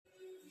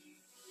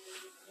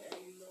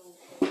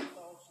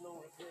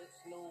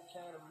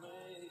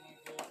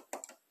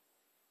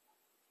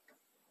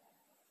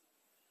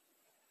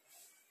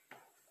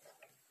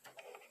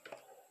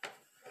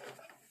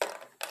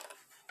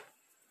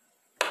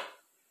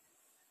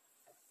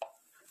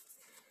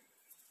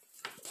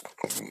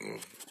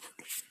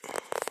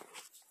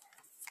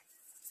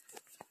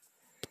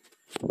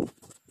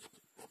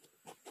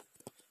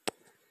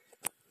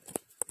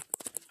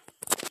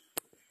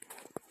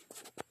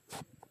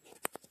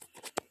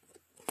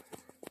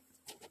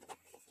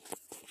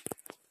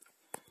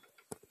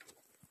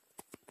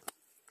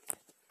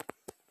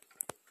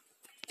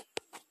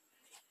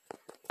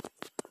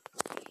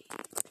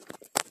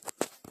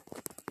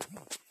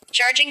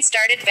Charging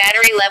started.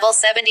 Battery level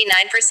 79%.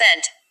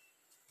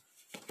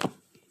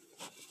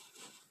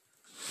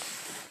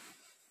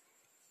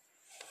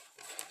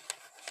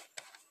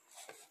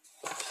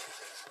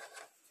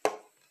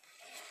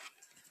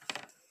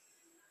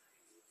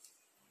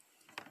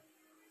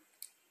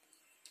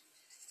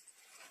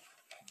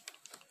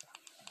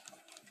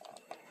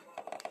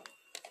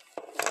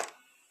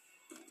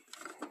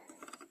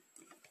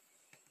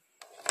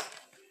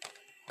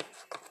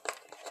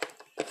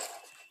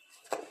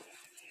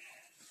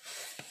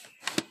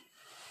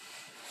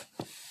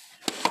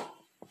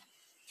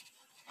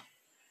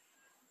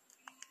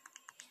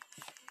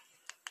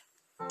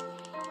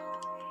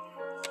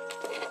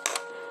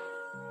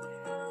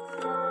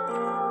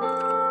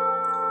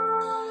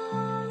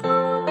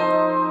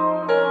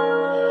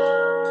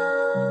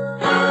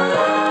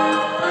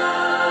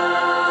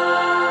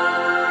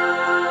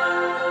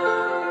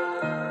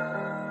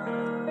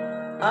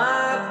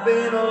 I've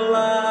been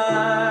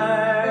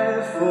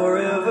alive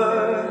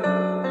forever,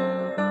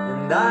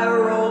 and I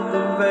wrote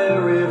the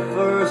very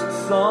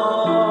first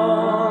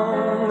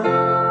song.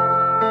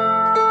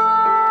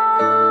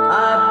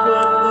 I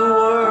put the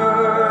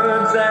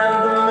words and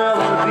the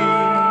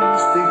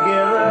melodies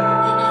together.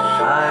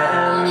 I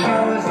am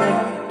music,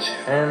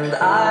 and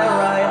I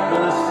write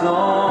the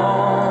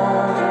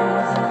songs.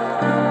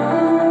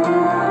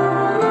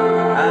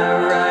 I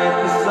write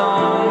the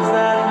songs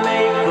that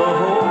make the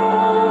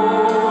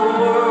whole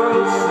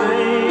world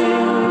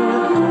sing.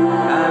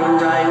 I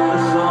write the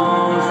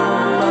songs of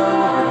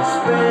love and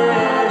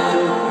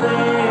special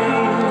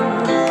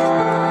things.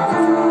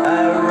 I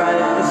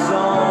write the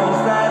songs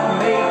that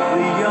make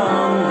the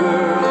young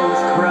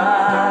girls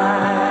cry.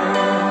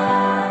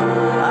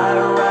 I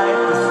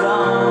write the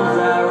songs,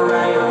 I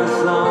write the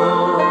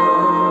songs.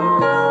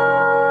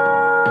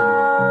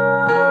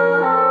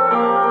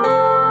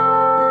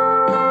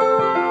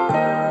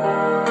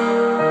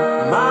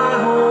 My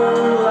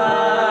home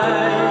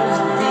lies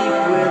deep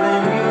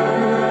within you,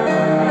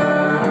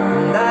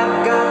 and I've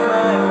got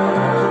my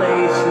own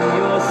place in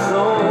your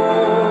soul.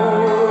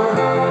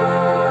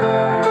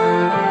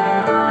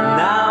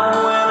 Now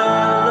when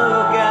I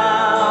look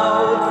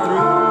out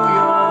through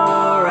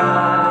your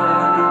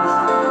eyes,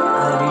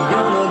 I'm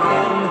young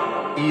again,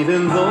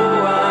 even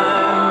though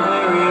I'm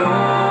very old.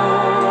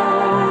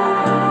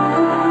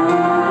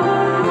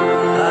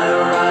 I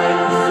write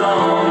the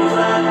songs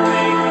that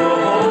make the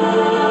whole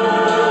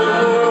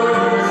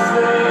world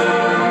sing.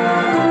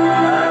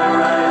 I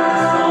write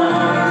the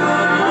songs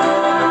of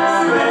love and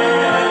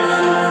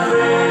special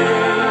things.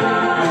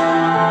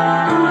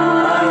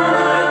 I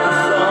write the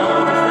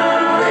songs that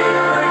make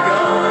the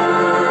young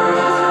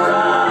girls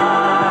cry.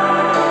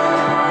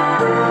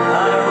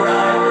 I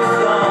write the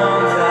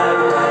songs, I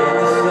write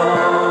the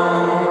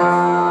songs.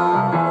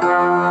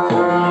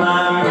 Oh,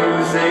 my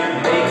music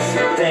makes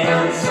you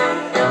dance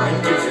and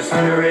gives you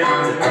spirit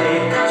to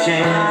take a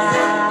chance.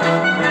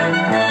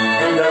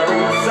 And I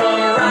wrote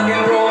some rock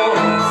and roll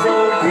so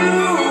you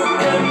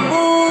can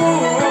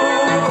move.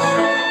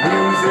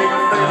 Music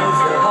fills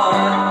your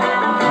heart.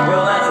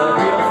 Well, that's a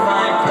real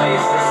fine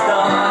place to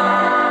start.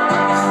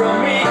 It's from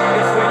me,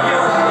 it's for you,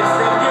 it's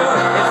from you,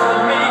 it's for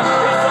me,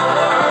 it's a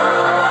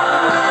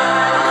worldwide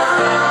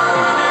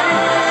symphony.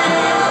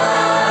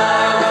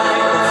 I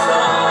write the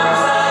songs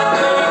that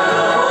make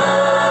the whole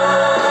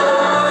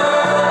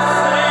world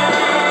sing.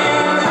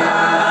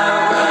 I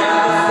write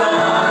the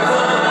songs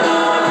of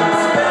love and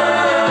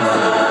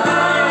special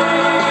things.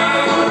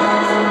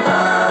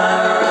 I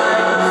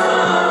write the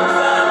songs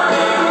that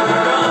make the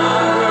young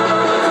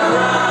girls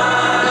cry.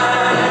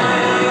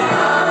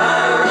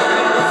 I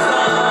write the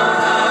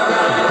songs, I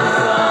write the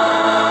songs.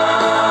 I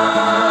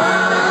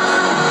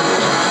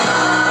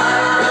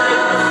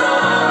write the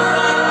songs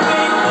that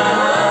make the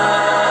whole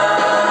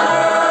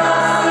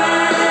world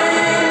sing.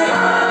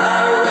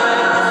 I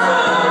write the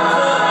songs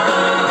of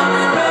love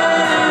and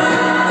special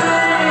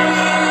things.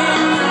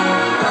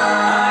 I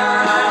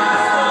write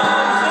the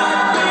songs that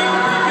make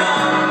the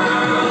young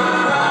girls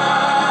cry.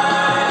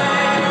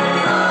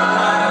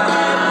 I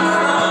write the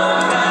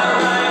songs, I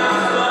write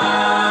the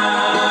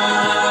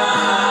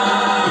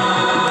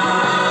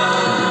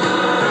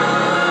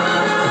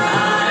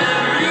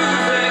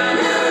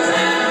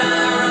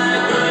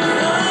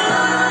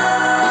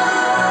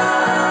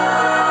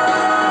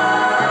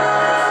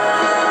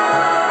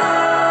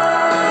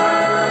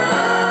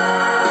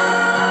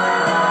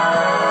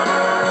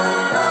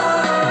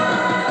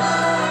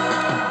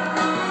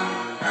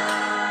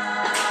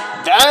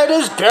That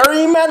is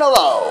Barry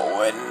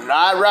Manilow, and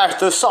I write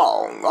the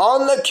song.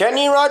 on the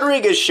Kenny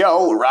Rodriguez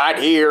Show right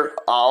here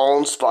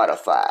on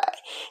Spotify.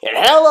 And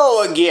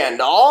hello again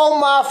to all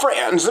my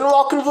friends, and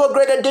welcome to a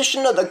great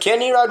edition of the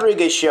Kenny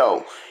Rodriguez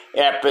Show,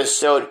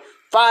 episode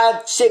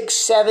 5, 6,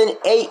 7,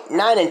 8,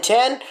 9, and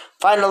 10,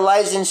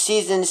 finalizing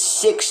season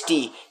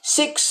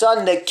 66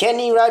 on the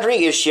Kenny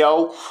Rodriguez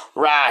Show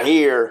right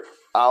here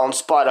on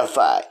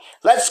Spotify.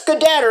 Let's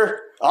skedaddle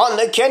on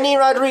the Kenny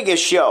Rodriguez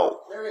Show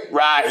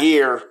right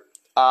here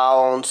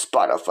on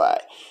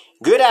Spotify.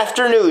 Good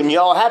afternoon,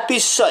 y'all. Happy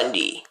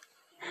Sunday.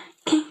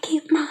 Can't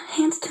keep my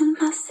hands to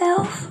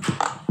myself.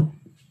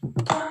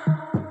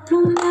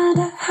 No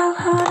matter how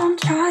hard I'm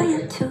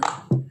trying to.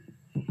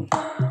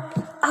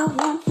 I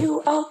want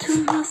you all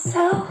to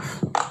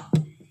myself.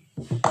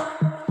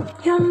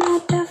 Your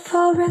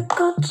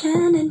metaphorical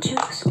gin and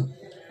juice.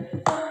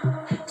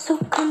 So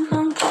come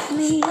on, give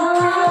me a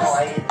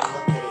taste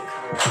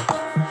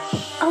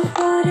of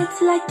what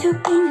it's like to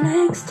be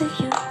next to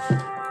you.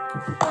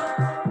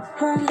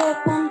 Won't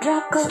let one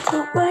drop go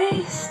to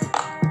waste.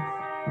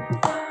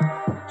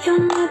 Your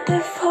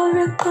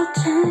metaphorical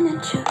gin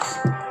and juice.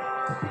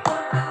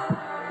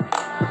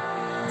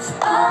 Cause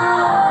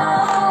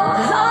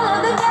all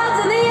of the downs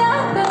and the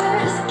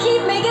uppers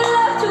keep making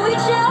love to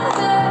each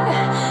other.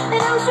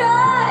 And I'm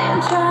trying.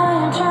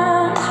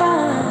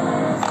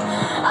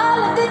 All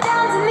of the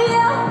downs and the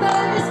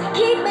uppers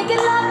keep making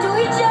love to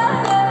each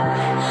other.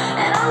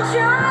 And I'm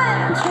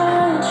trying,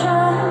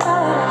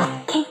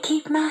 but can't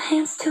keep my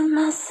hands to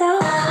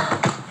myself.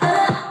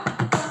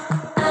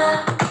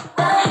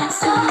 Hands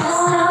to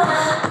myself.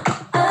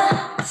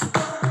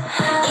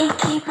 Can't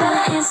keep my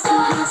hands to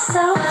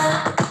myself.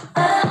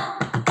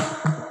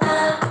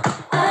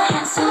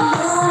 Hands to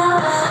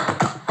myself.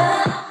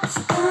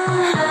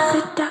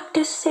 The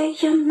doctors say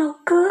you're no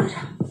good,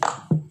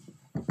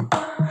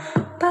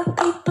 but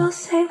people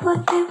say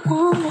what they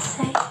wanna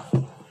say.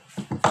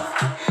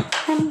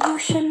 And you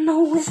should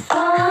know if I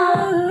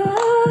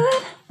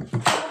could,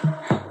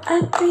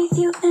 I breathe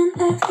you in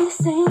every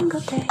single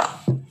day.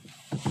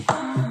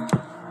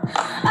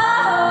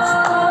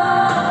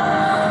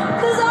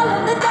 Cause all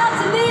of the downs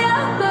and the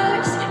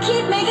uppers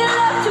keep making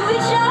love to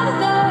each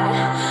other.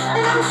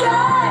 And I'm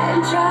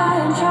trying.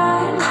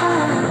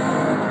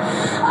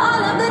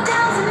 All of the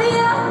downs and the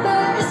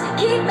uppers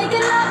keep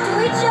making love to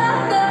each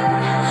other.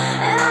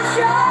 And I'm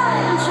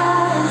trying,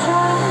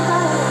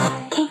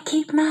 but can't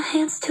keep my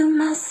hands to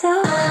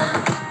myself.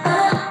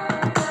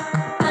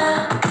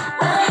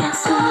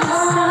 Hands to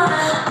myself.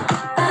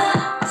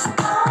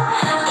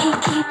 Can't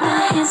keep my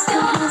hands to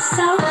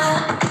myself.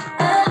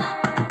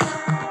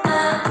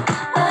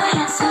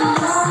 Hands to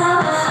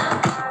myself.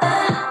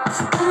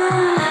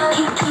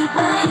 Can't keep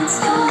my hands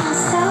to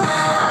myself.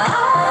 I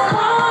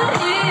want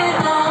it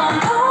all,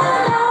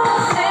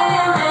 nothing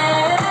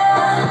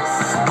else.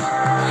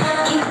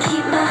 Can't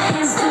keep my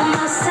hands to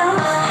myself.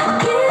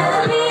 Give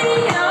me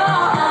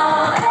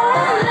all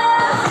and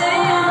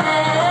nothing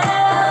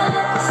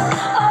else.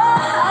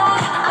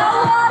 I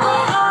want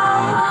it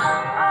all.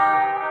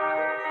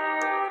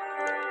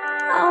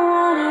 I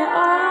want it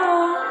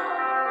all.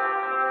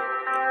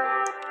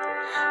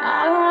 I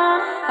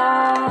want it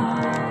all.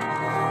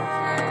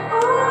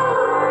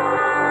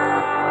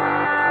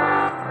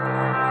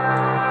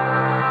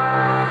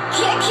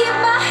 Can't keep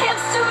my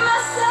hands to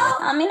myself.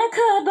 I mean, I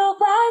could, but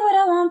why would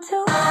I want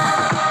to?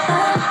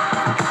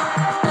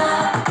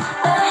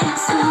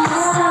 Hands to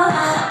myself.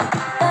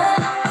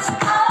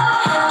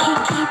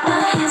 Can't keep my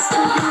hands to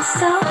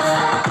myself.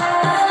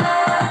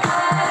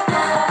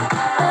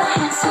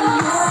 Hands to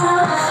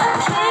myself.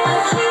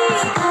 Can't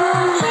keep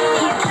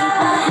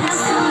my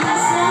hands to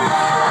myself.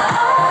 I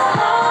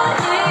want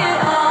it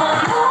all,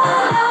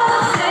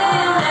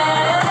 nothing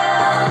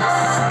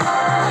else.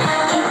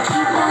 Can't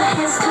keep my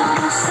hands to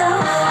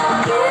myself.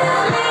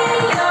 Give me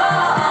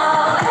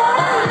all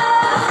and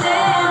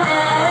nothing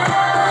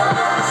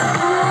else.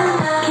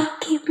 Can't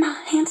keep my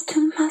hands to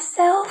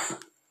myself.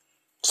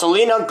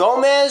 Selena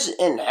Gomez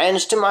and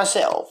Hands to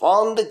Myself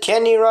on the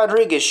Kenny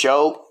Rodriguez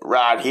Show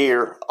right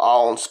here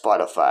on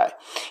Spotify.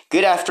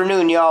 Good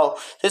afternoon, y'all.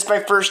 This is my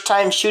first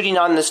time shooting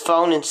on this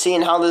phone and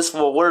seeing how this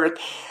will work.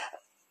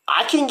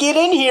 I can get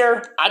in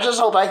here. I just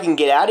hope I can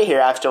get out of here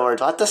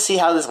afterwards. I'll have to see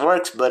how this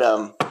works, but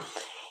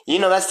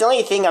that's the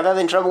only thing I'm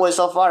having trouble with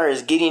so far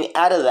is getting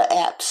out of the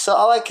app. So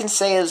all I can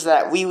say is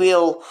that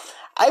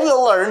I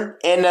will learn,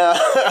 and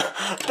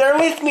bear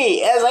with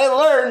me as I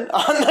learn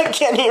on the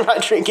Kenny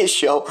Rodriguez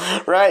Show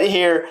right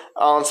here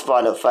on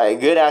Spotify.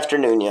 Good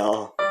afternoon,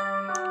 y'all.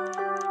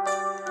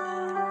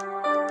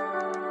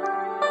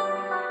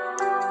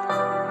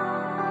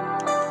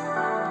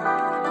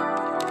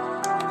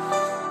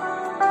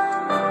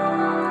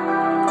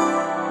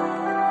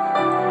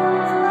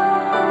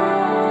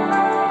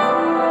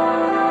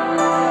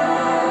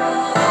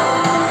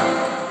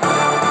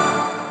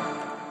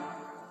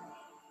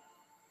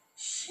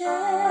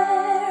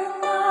 Share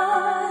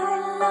my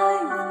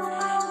life,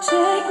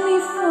 take me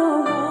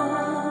for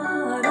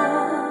what I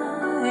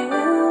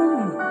am.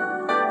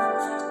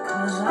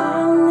 'Cause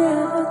I'll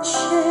never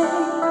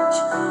change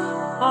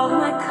all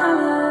my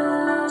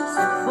colors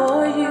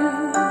for you.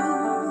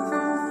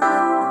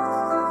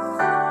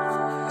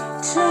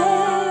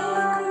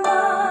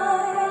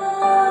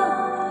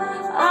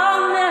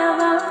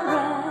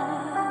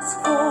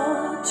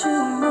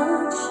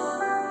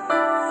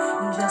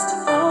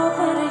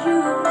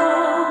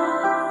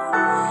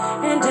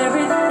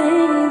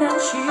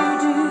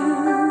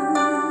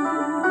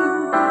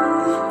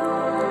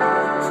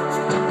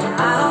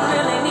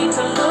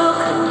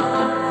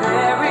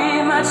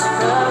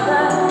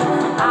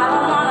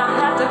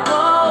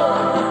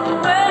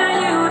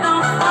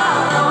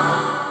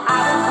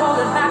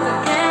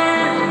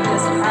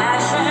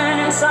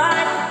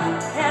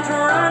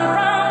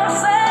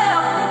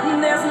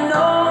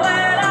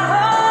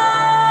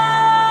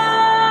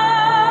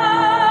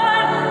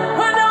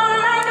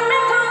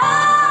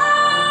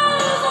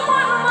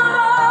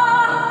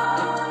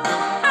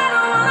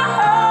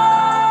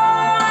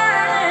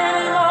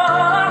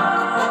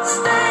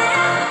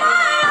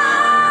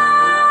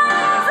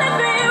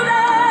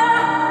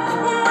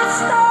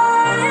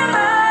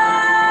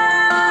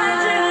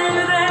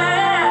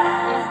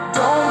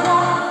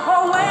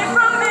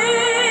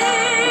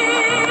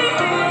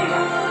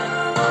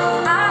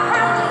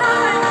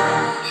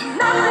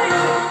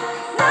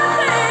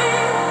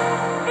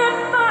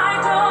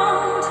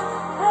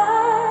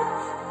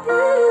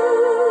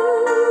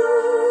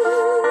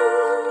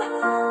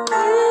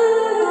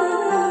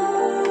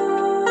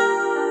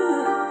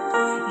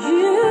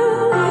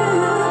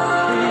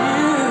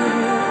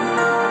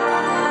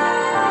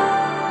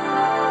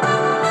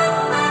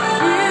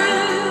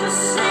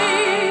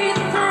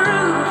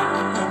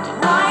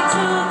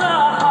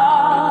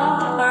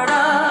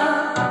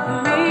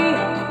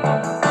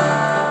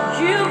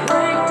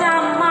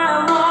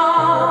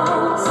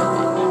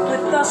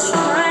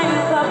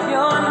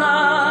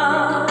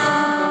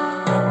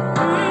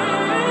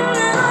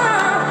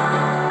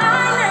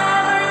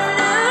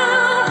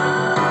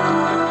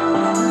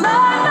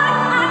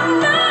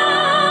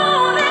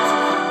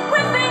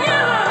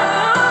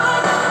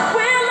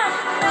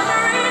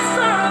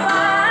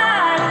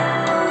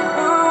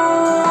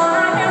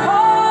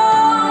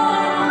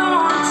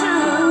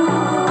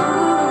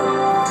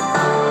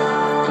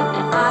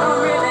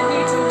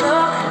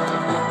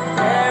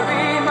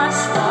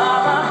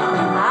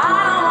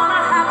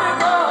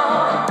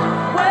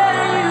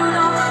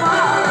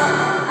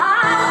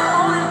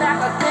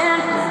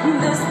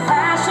 This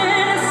passion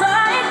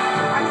inside,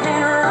 I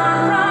can't run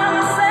from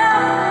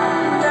myself.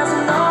 There's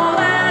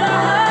nowhere to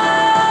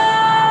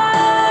hide.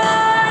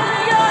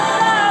 Your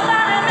love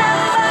I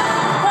remember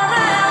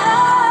forever.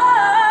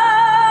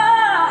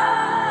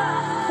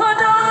 But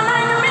don't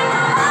make me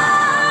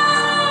cry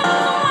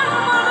one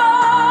more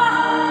more.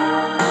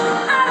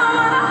 I don't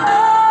wanna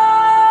hurt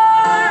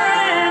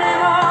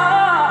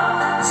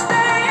anymore.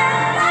 Stay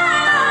in my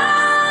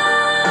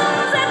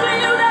arms if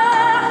you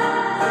dare.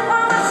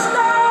 I'm a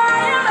star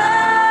you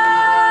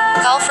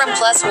love. Call from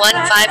 +1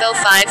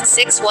 505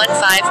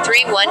 615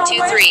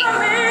 3123.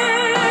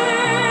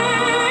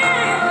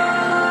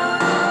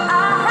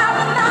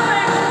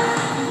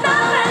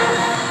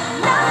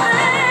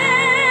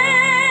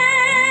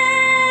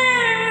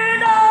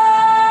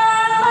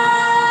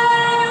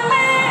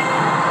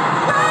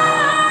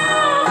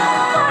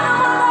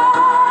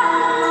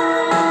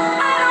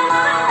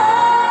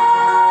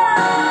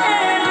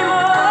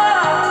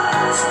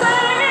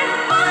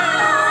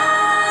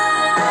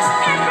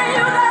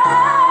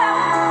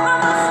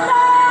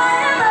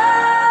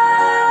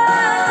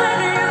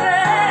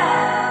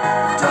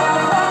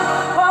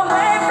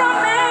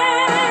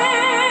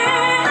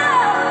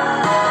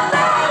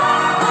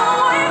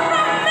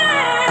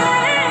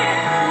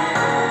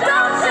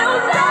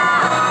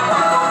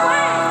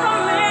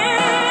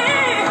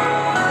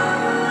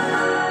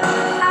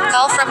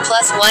 Call from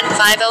 +1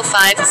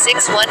 505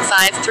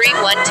 615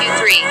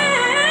 3123.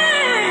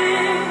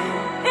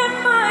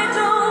 If I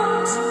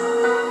don't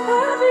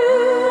have you,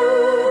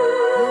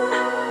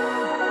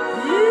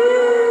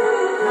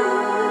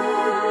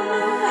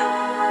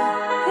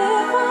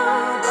 if I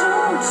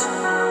don't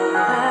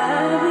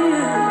have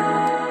you,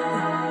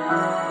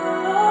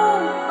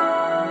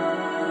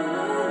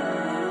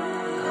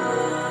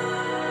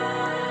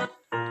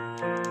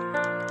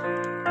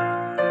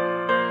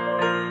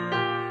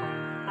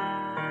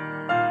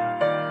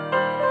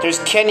 There's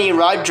Kenny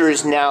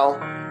Rogers now,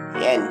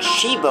 and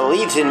she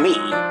believes in me.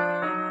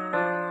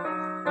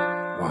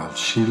 While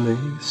she lay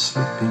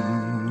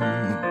sleeping,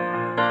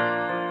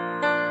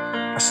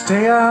 I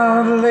stay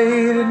out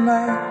late at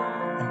night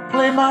and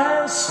play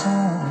my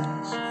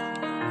songs.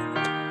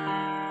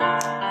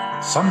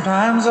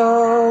 Sometimes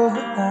all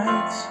the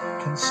nights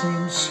can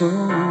seem so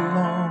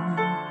long,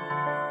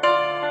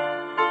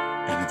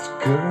 and it's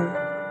good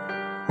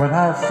when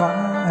I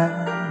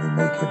finally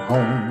make it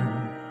home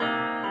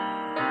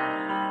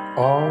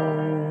all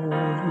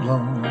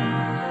alone.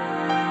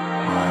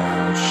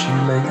 While she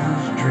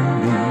lays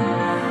dreaming,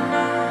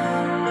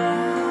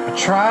 I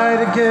try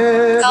to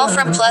get Call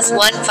from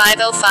 +1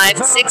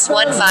 505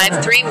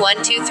 615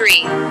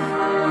 3123.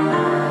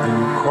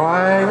 and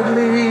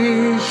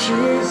quietly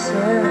she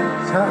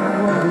says,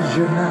 how was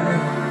your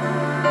night?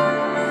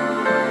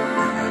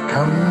 And I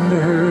come to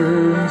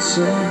her and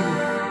say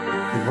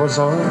it was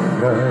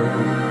alright,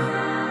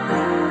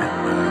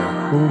 and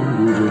I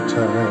hold her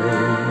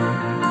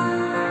tight.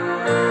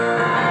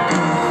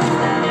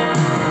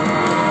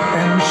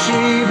 And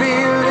she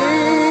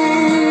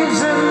believes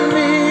in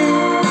me.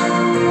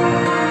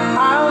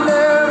 I'll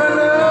never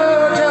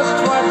know just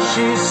what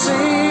she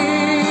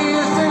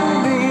sees in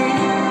me.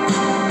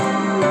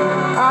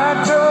 I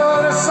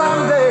told her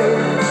someday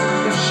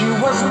if she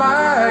was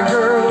my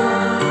girl,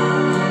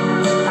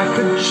 I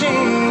could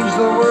change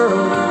the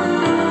world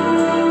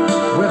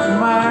with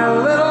my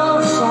little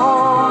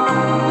song.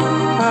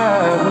 I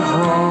was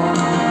wrong,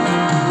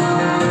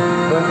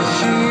 but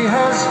she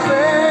has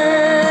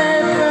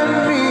faith in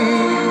me,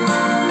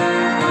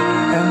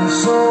 and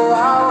so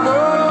I'll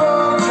go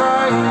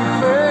trying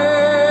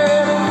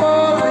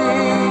faithfully.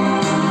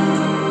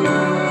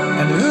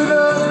 And who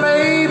knows,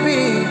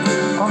 maybe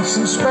on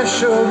some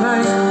special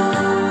night,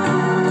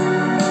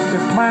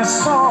 if my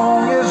song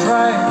is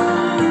right,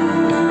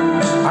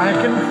 I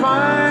can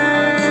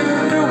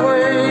find a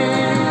way.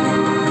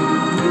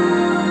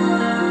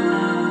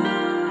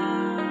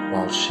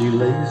 While she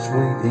lays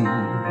waiting,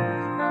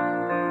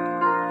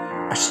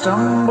 I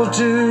stumble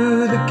to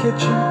the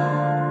kitchen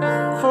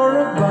for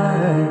a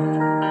bite,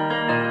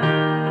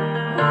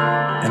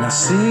 and I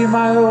see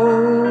my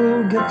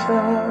old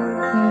guitar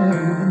in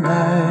the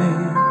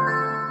night,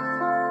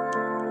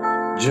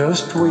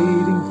 just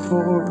waiting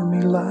for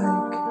me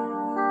like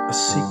a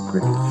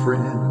secret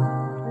friend.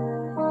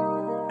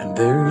 And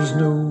there's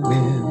no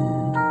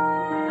wind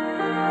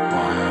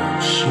while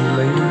she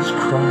lays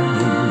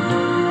crying.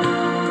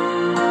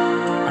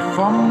 I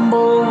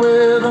fumble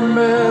with a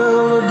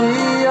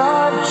melody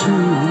or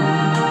two,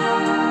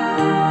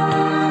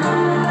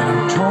 and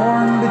I'm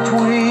torn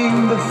between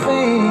the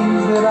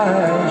things that I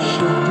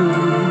should do.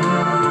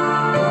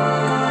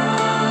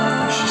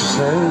 And she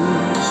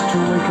says to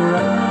wake her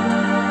up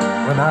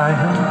when I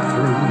am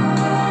through.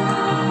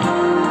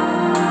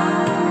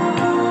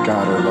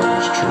 God, her love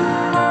is true.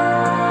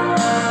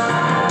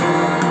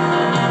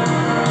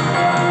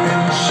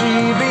 And she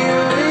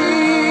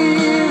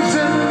believes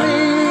in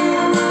me.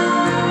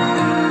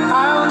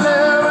 I'll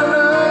never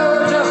know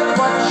just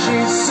what she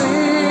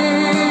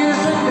sees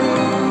in me.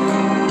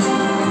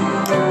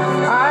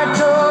 I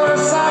told her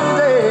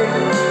someday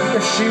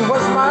if she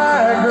was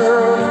my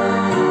girl.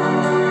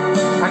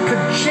 I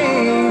could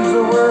change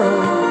the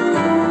world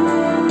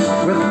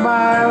with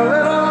my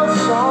little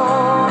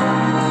song.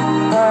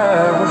 I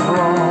was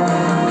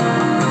wrong,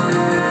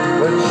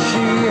 but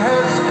she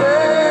has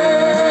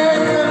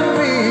taken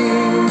me,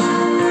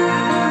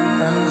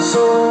 and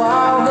so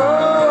I'll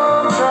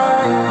go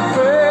trying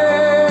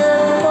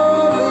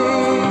faithfully.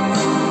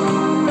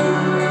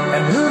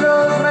 And who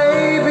knows,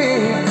 maybe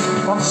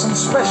on some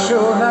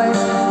special night,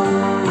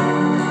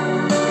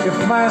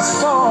 if my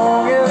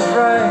song is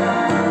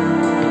right,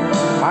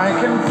 I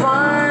can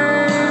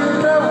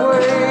find a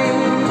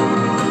way.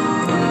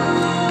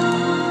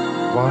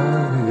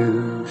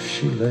 While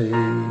she lays,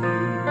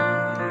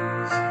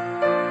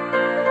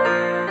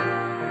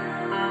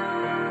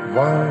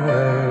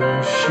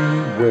 while she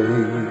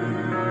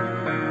waits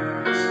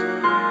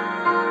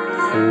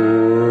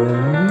for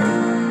me.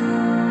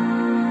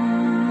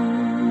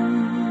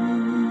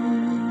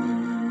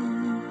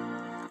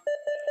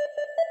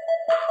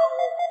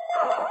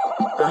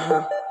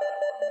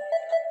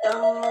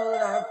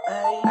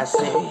 I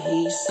said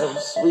he's so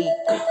sweet,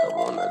 I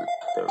wanna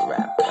the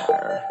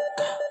rapper.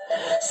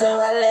 So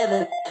I let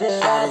her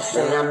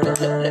say I'm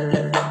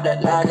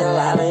like a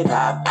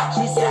lollipop.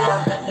 She said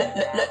I'm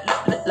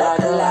like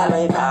a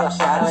lollipop.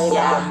 She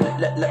said I'm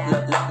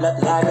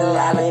like a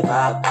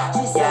lollipop.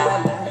 She said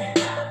I'm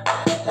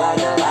like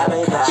a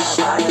lollipop.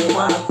 Shawty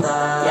wanna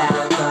thug,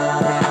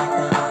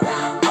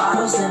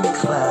 bottles in the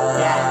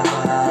club.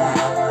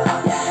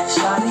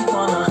 Shawty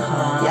wanna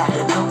hug,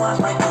 you know I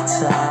like to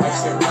touch.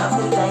 She love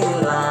me lady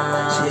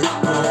long. She's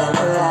like a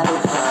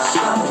lollipop.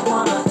 Shawty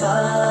wanna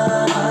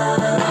thug,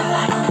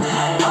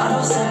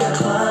 bottles in the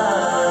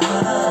club.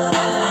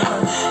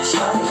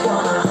 Shawty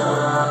wanna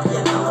hug,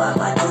 you know I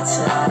like to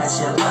touch.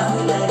 She love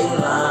me lady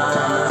long.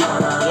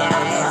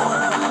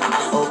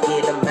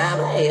 Okay, the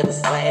mama had a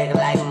swag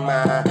like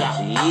mine.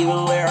 She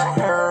even wear a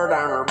herd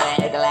on her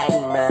back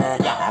like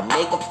mine. I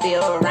make her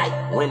feel right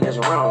when it's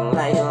wrong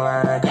like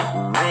mine.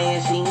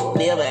 Man, she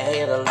never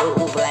had a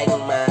look like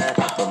mine.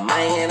 But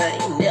man, I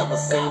ain't never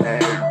seen her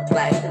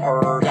like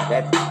her.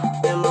 That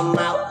in my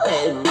mouth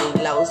had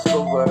me lost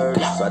for words.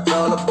 So I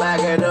told her back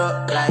it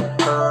up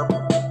like herb.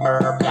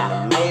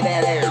 I made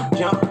that air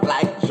jump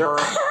like jerk.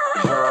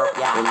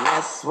 And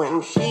that's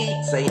when she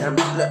say I'm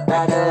look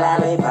like a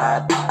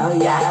lollipop. Oh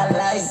yeah, I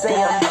like say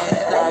I'm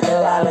like a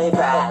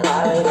lollipop.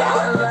 Oh yeah, I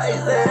like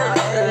say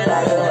I'm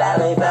like a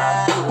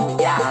lollipop.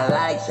 Yeah, I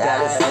like say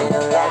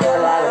I'm like a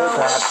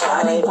lollipop.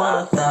 Shawty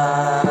wanna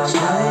thug,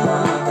 shawty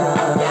wanna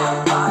thug.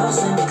 Yeah, bottles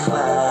in the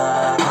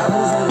club,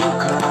 bottles in the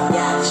club.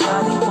 Yeah,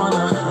 shawty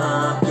wanna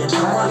hug, you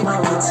know I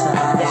like to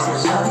touch. Yeah,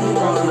 shawty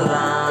wanna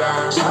love,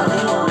 shawty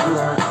wanna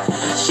love,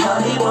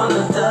 shawty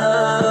wanna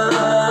thug.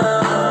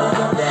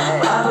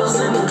 Bottles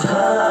in the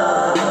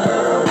club,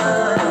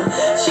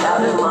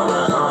 shawty wanna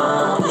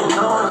hug, you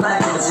know I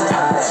like to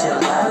touch. You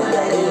love me,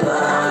 lady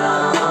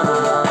love.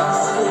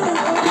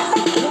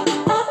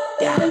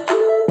 Yeah,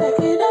 back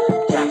it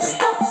up, don't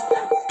stop,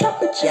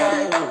 drop it,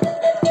 yeah.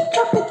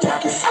 Drop it,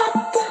 drop it, hot.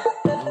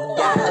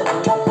 Yeah,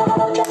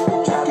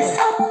 drop it,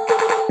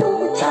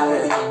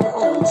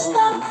 don't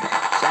stop.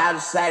 Shout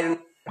to say the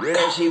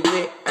that she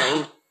with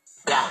ain't.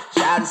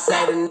 Shout to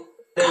say the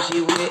that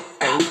she with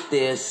ain't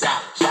this.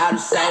 Shout to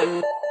say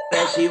the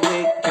that she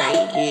with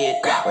can't hit.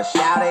 But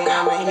shout it,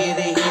 I'ma hit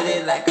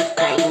it like a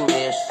can't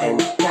miss. And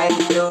you can't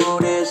do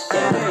this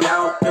and you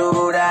don't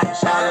do that.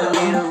 Shout to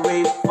need a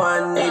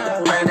refund, need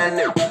to bring that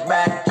nigga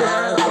back.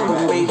 Just like a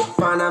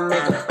refund, I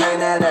make her bring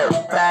that air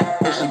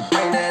back. And she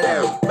bring that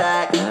air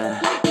back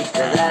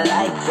because I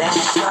like that.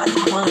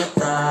 Shawty wanna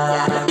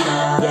thug,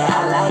 yeah I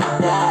like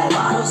that.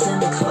 Bottles in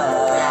the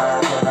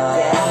club,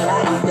 yeah I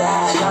like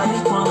that. Shawty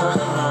wanna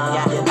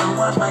hug, you know I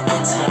like to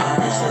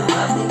touch. She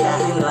love me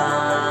very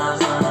long,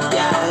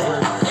 yeah.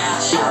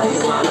 Shawty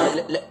wanna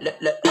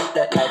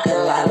like a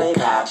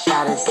lollipop.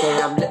 Shawty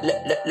say I'm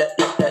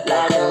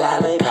like a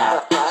lollipop.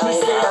 She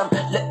say I'm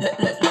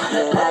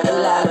like a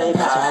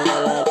lollipop. I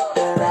like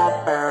the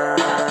rapper,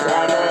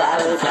 like a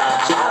lollipop.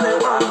 Shawty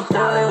wanna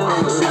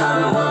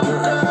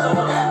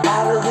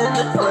bottles in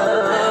the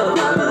club.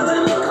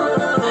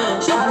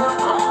 Shawty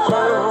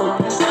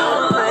wanna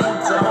sound like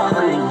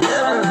darling,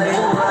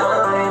 everything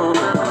wrong.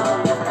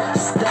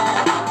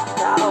 Stop,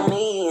 call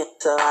me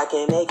so I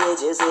can make it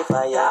juicy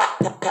for y'all.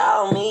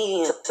 Call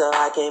me so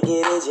I can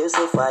get it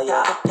juicy for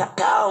y'all.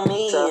 Call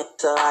me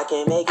so I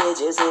can make it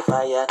juicy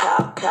for ya.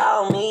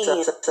 Call me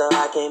so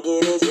I can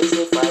get it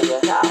juicy for ya.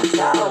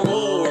 Call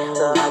me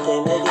so I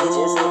can make it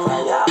juicy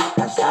for ya.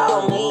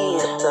 Call me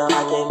so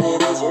I can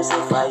get it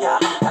juicy for ya.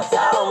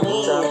 Call me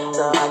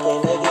so I can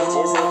make it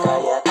juicy for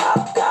ya.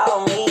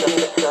 Call me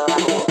so I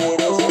can get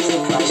it juicy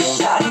for ya.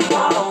 Shawty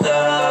wanna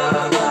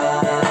thug,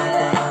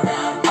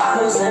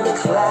 bottles in the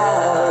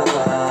club.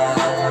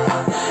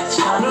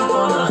 Shawty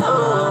wanna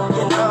hug,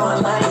 you know I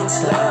like to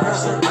touch.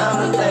 She love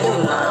me lady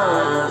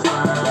long.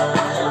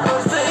 I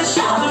say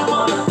shawty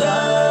wanna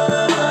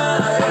thug,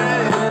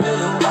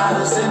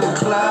 bottles in the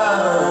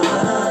club.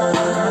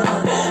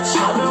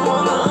 Shawty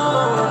wanna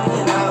hug,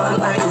 you know I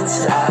like to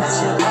touch.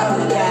 She love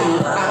me lady long.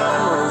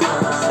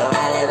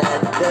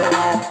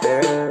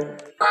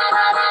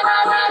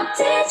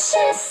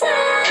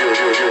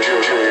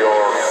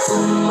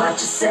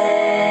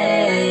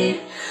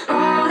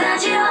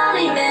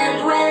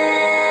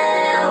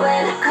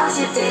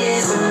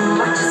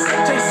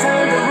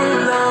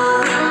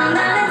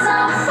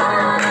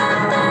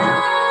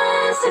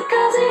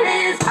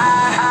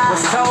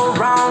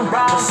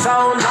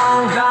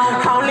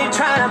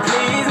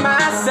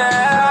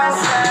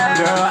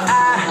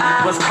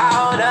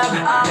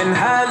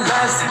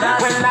 lust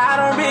when I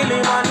don't really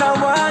want no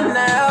one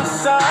else.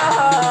 So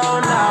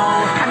no,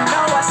 I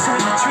know I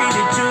should have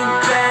treated you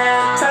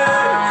better,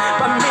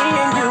 but me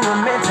and you were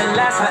meant to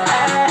last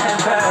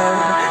forever.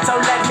 So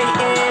let me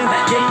in,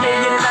 give me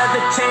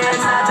another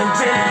chance to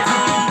really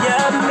be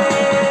your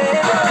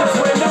man. 'Cause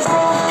when the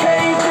roof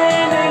caved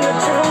in and the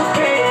truth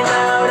came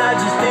out, I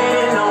just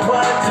didn't know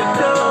what to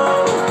do.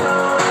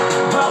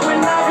 But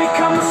when I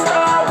become a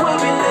star, we'll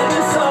be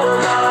living so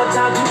large,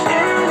 I'll do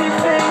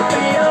anything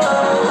for you.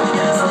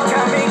 So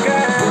tell me,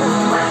 girl,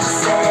 What you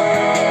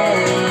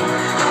say?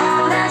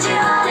 That you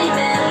only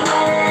meant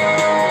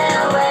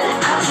well, well,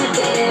 cause you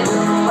did.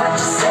 What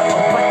you say?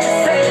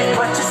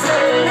 what you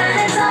say? And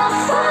it's all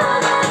for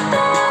the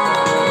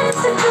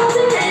best, because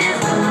it is.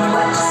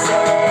 What you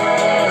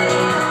say?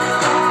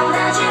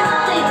 That you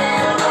only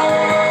meant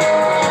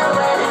well,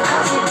 well,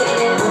 cause you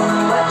did.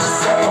 What you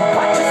say?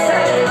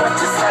 What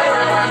you say?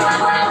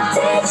 What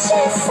did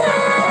she say?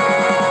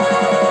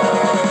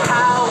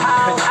 How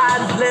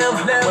I live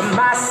with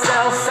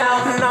myself,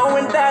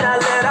 knowing that I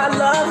let our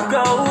love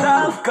go.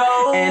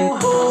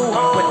 And ooh,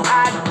 what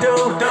I do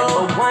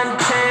for one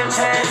chance,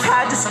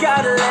 I just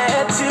gotta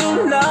let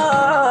you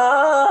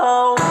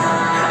know.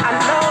 I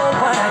know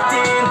what I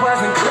did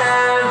wasn't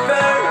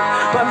clever,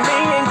 but me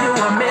and you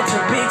were meant to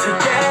be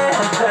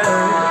together.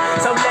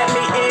 So let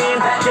me in,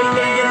 give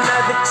me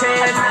another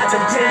chance to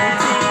really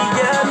be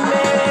your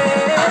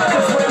man.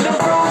 'Cause when the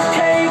roof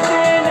caved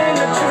in and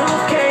the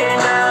truth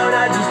came out,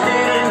 I just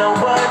didn't know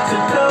what to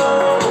do.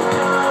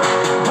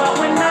 But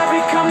when I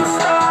become a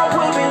star,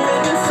 we'll be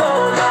living so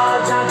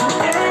large, I'll do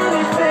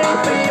anything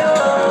for you.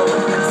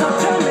 So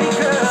tell me,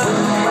 girl,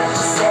 What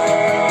you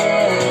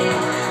say?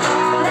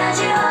 That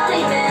you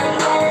only meant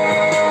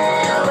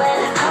well,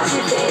 well, cause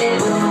you did.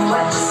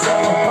 What you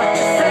say?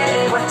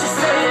 what you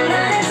say?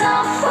 And it's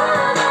all for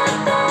the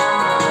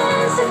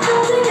best,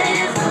 because it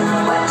is.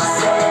 What you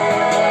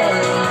say?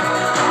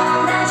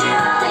 That you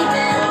only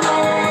meant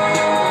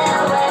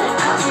well, well,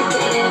 cause you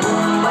did.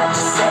 What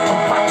you say?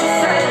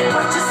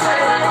 What you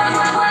say?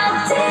 What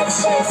did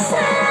she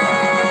say?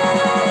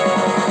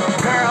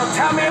 Girl,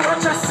 tell me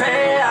what you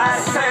say.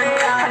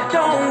 I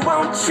don't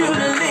want you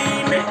to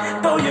leave me,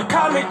 though you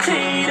call me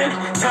cheating.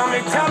 Tell me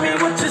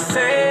what you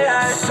say.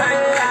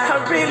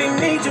 I really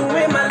need you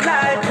in my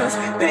life, 'cause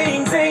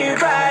things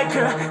ain't right,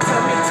 girl.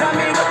 Tell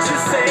me what you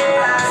say.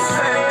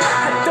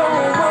 I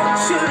don't want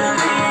you to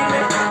leave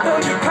me,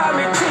 though you call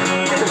me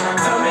cheating.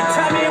 Tell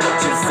me what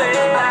you say.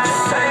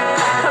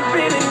 I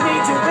really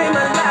need you in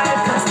my life,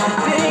 'cause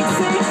things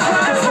ain't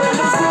right. 'Cause when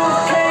the roof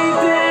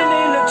caved in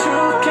and the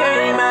truth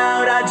came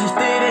out, I just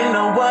didn't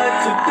know what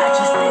to do.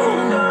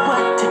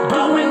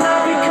 But when I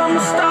become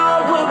a star,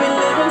 we'll be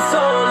living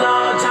so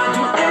large, I'll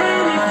do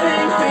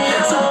anything for you.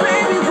 So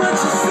baby, what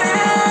you say?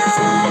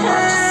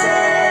 What you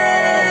say?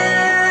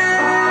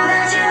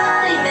 That you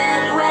only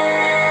meant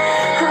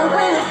well,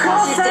 well,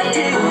 cause you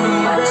did.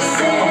 What you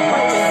say?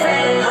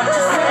 What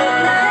you say?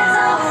 That it's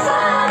all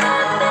for the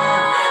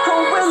best,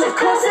 Well, of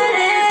course it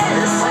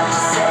is. what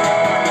you say?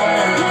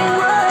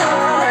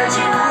 That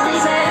you only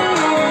meant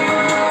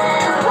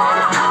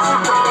well, cause you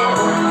did.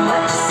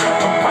 What you say?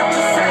 What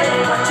you say?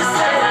 What you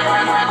say?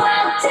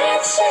 What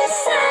did she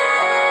say?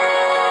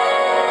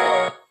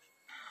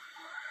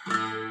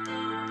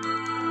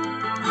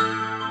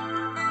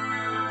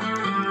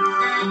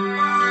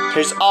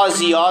 Here's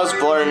Ozzy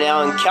Osbourne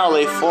now in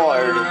Kelly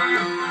Ford.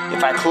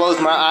 If I Close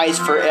My Eyes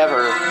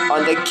Forever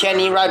on the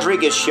Kenny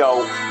Rodriguez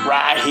Show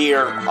right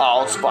here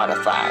on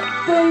Spotify.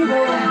 Baby,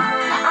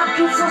 I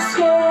get so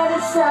scared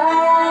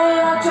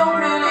inside, I don't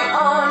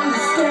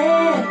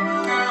really understand.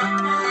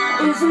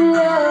 Is it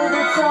love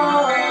that's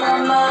on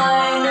my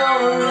mind,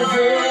 or is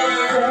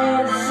it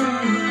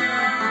fantasy?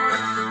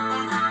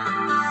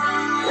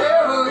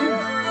 Heaven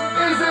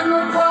is in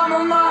the palm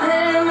of my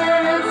hand,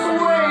 and it's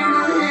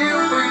waiting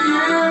here for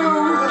you.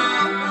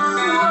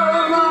 What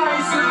am I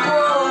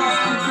supposed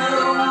to do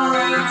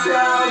in a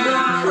child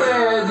of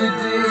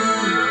tragedy?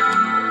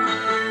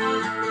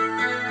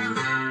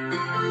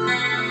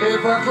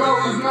 If I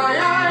close my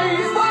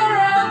eyes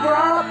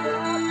forever,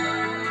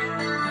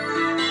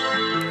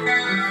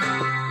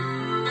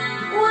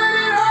 will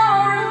it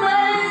all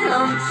remain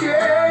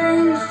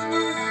unchanged?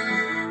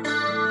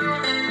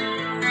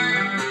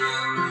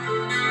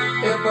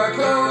 If I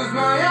close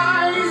my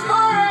eyes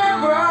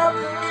forever,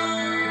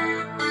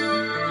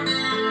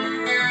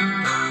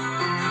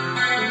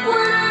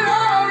 will it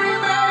all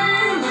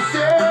remain the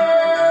same?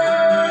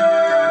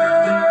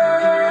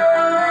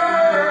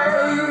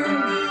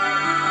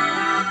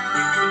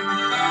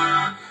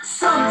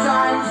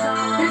 Sometimes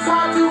it's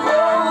hard to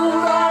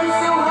hold on,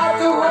 so hard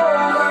to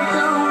hold on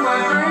to my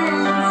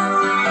dreams.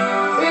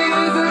 It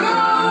isn't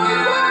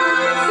always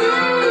what it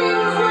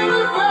seems when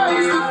you're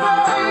face to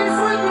face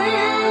with me.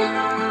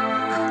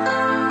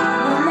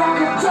 You're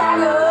like a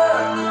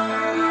dagger,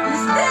 you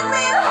stab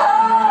me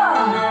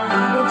hard,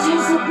 it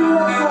takes the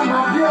blood from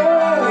my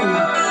blade.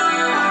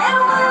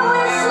 And when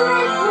we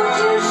sleep, would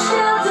you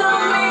shelter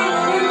me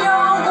in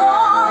your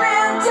warm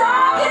and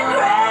dark and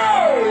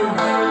grave?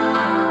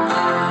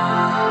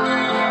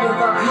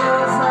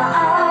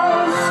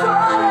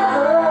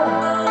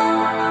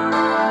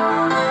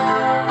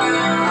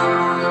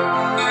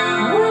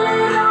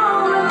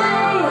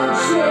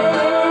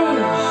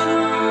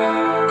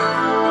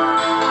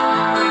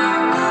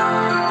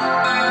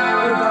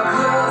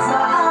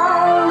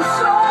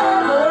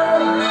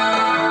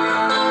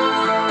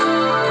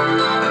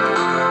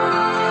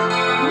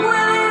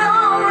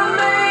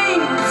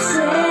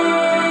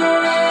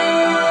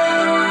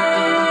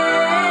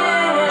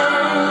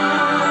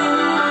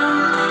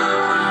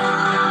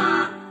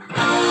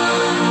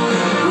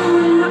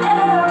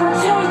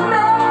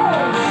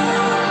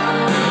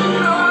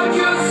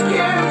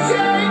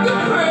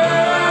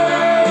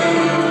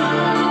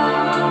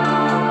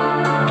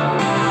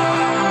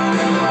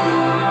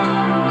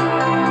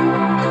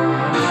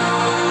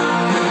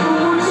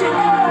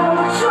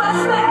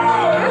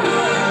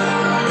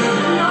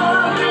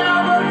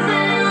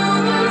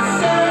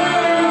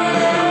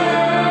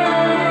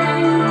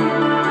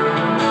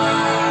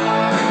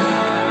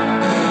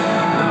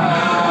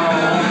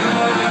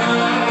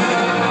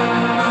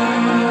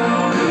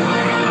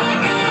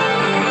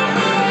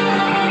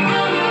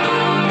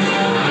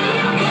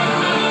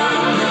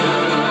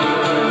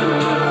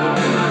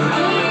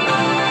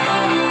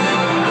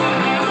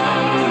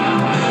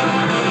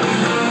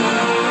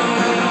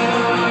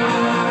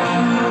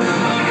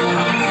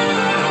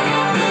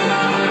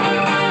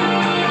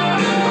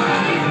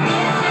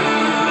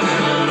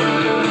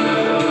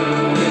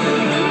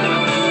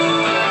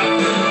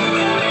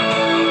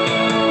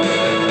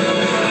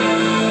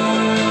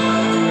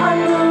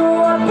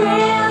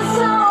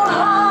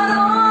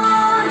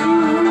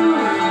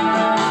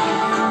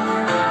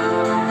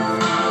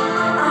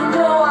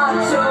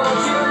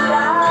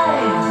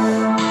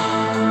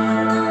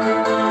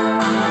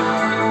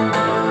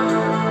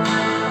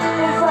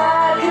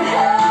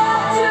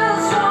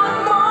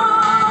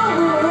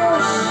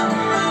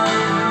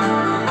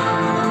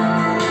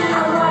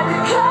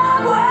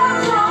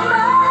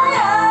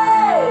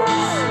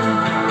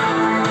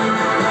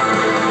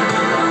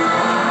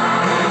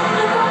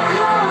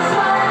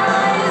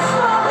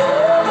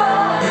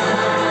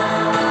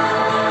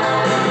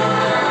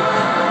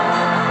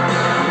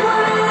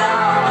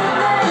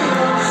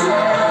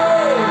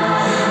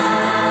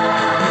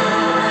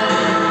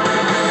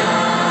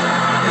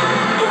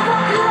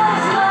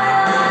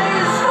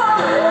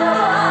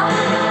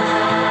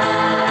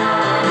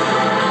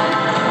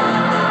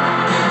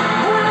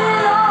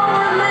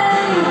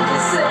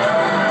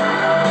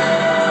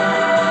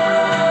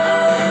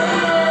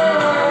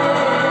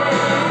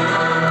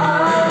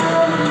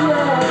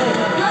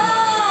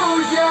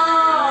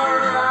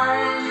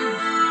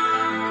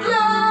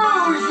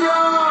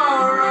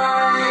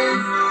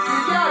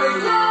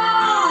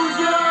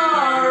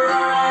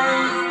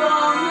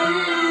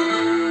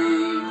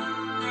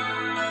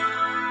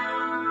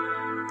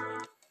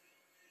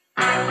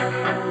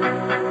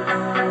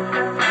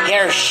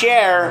 fair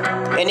share,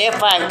 and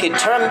if I could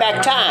turn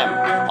back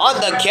time on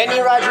the Kenny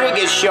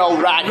Rodriguez Show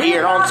right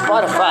here on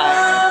Spotify.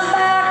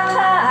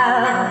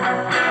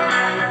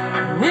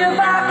 If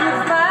I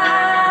could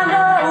find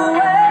a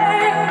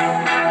way,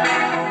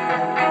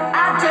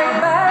 I'd take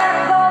back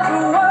those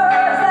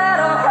words that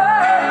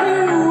hurt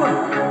you,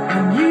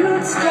 and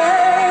you'd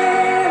stay.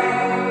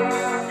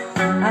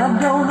 I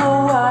don't know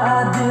why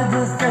I did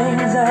the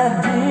things I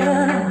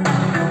did.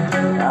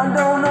 I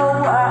don't know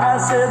why I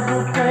said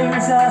the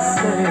things I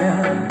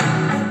said.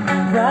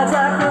 Pride's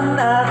like a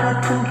knife that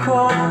can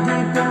cut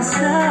deep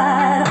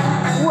inside.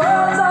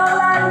 Words are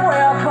like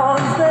weapons.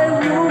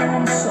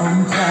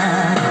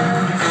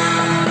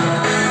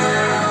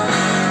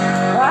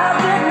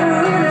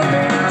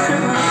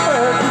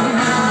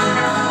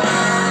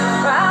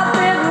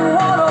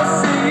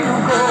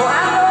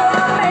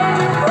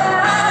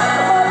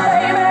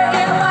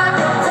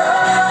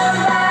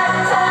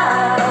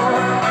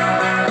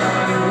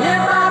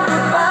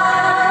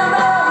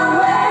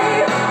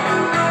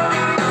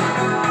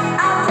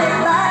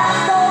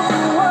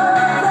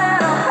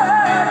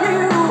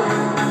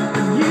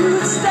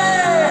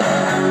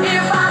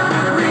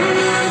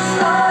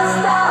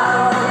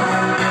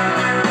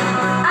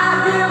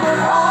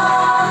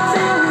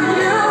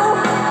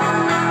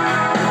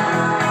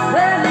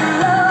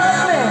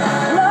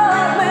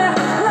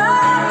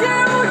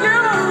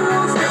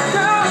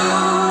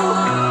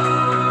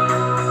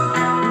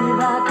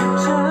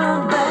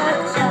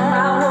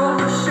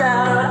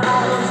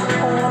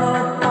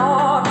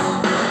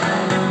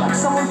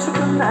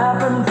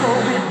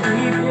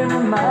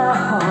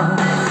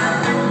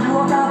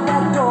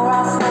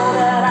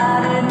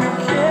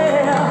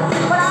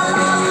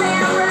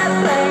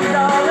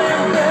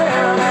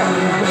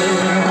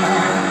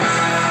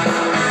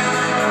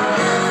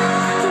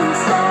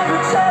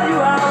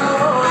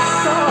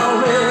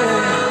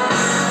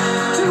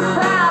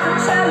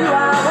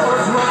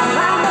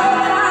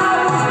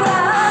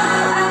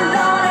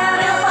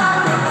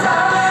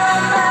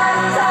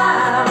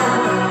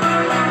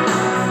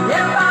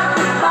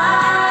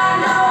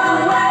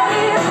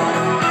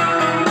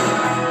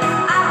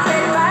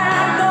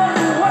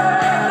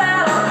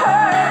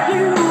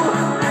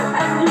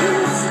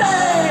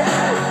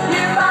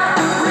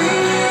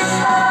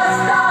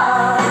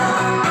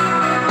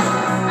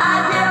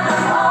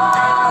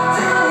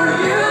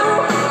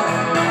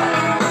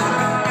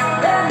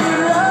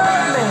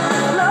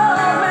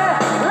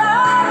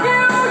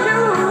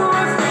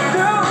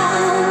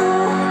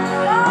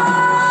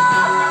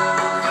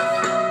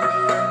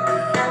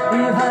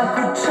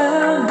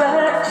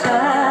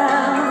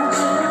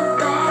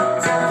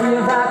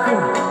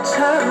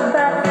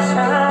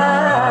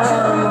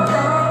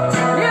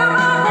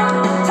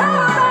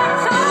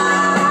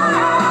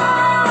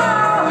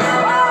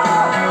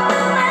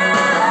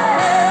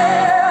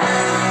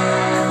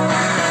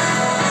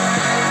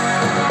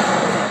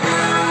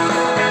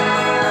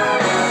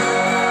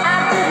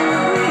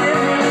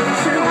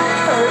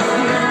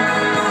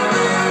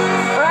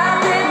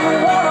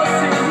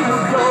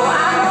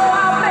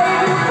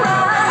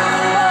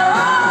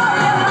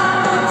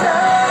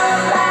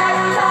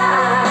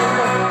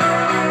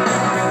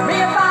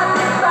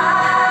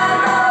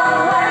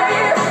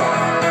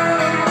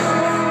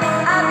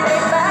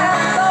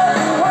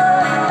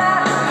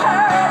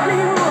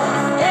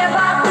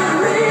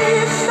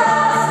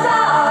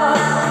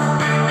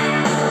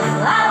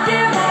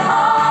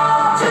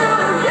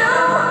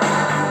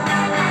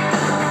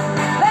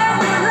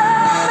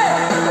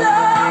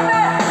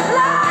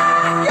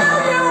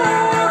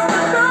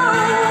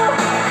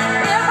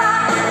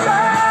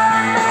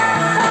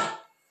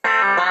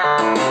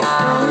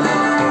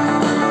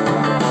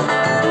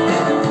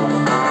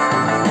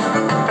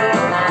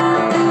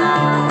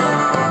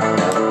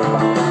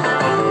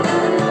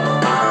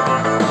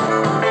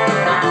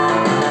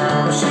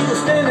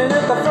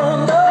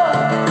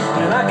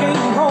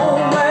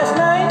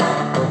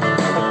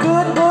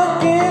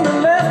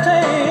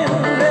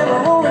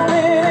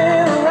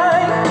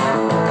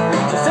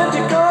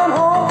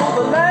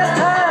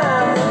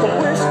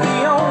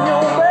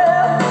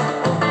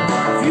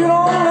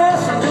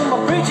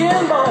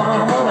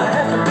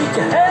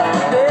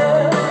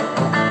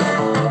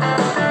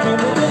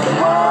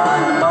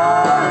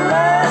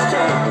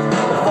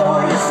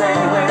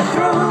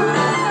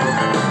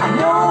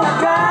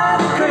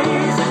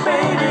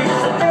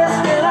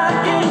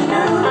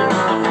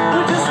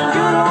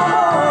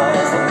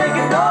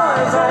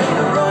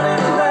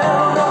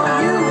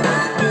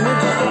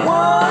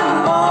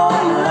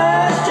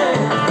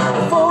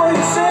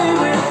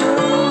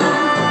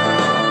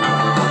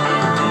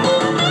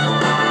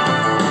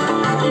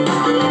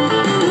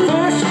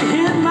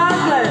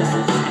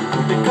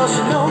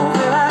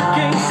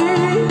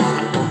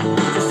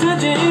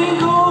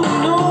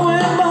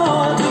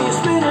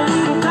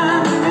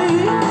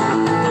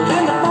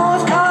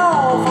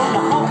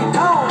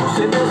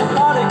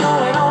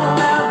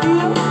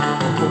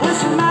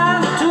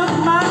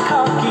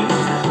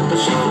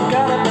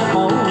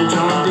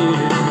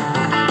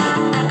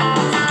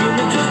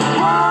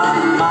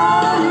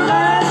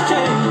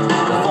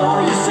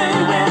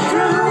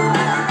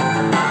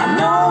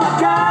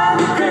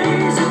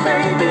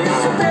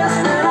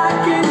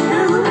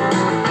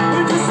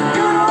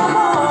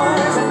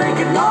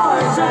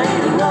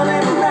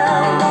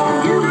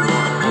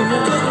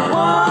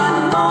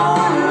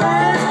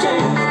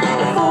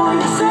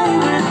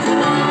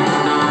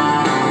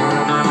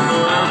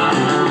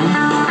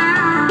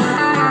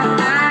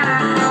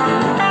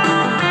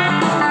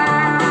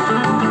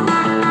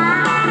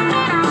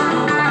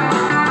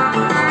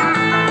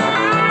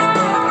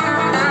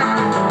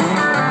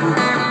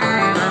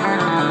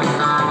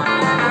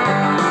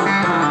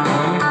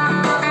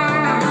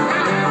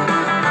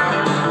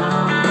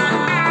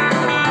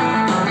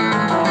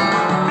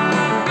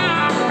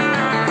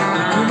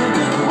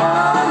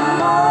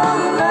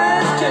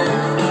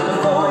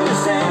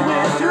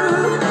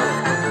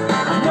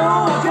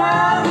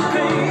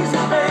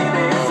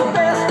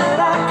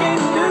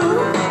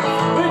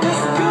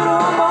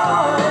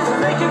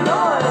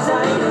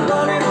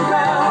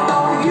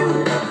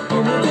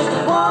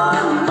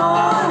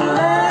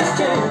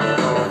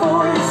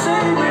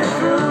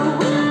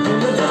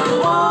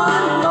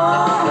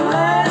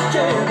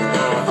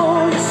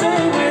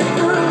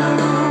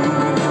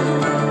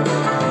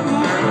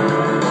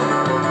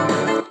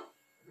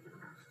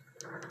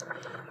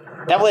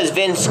 That was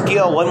Vince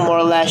Gill, One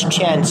More Last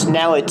Chance.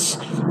 Now it's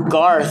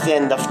Garth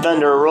and the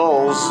Thunder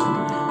Rolls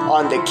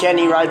on the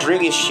Kenny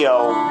Rodriguez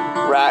Show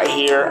right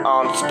here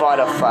on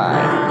Spotify.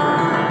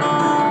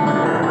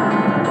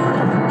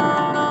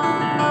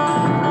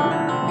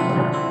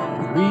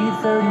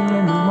 3:30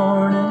 in the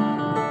morning,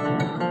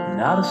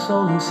 not a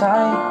soul in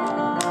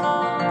sight.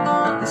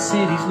 The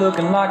city's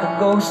looking like a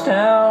ghost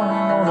town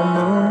on a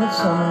moonlit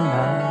summer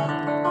night.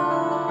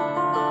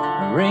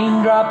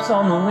 Raindrops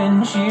on the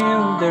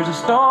windshield, there's a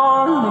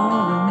storm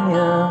moving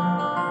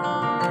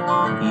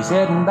in. He's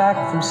heading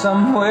back from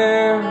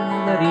somewhere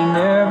that he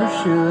never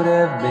should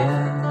have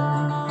been.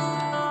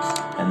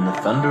 And the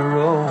thunder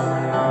rolls,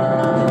 and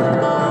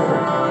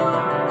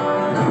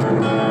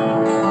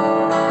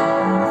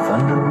the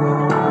thunder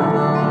rolls.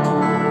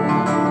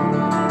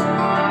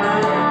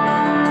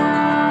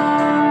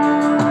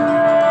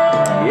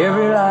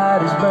 Every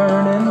light is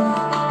burning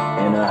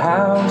in a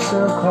house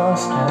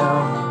across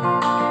town.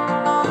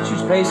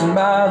 She's pacing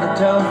by the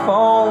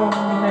telephone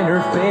in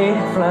her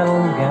faded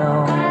flannel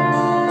gown,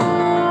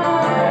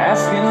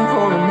 asking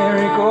for a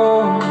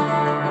miracle,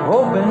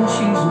 hoping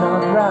she's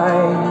not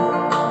right,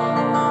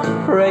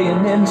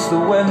 praying it's the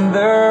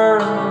weather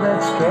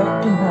that's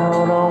kept him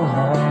out all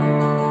night.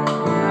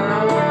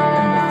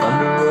 And the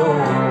thunder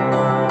rolls,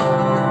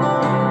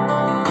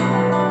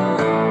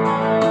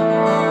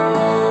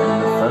 and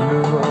the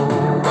thunder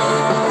rolls.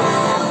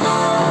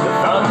 The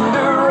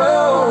thunder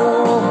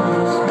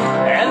rolls,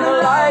 and the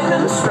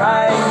lightning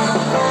strikes.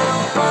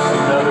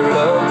 Another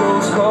love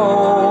grows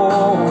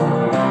cold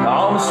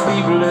on a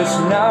sleepless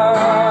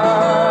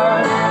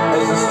night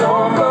as the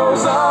storm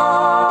goes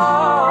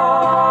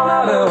on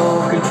out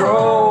of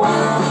control.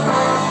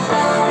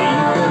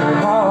 Deep in her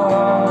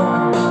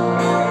heart,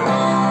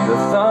 the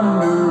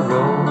thunder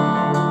rolls.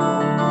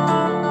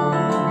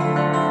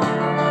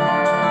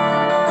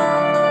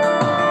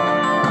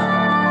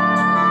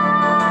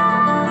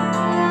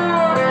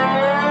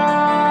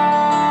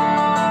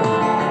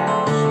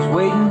 She's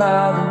waiting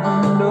by the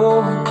window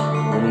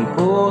when he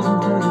pulls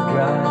into the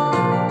drive.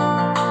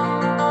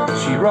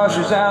 She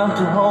rushes out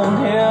to hold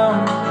him,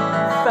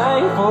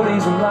 thankful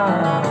he's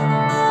alive.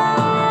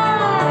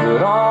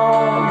 But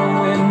on the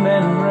wind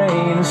and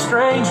rain, a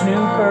strange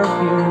new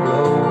perfume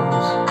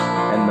blows,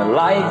 and the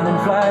lightning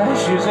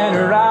flashes in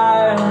her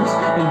eyes,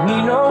 and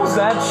he knows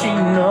that she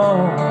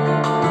knows.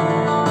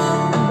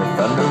 And the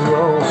thunder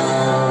rolls,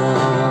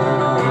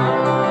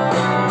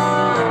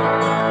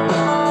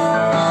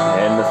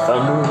 and the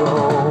thunder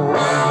rolls.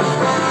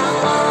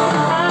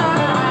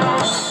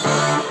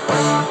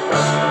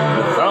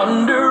 The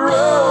thunder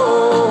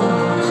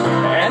rolls,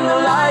 and the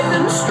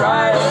lightning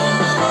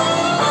strikes.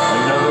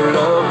 Another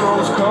love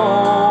grows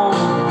cold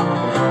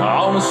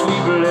on a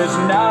sleepless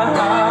night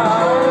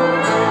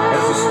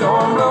as the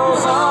storm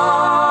goes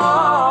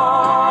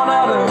on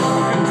out of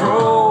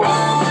control.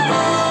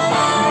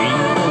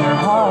 Deep in her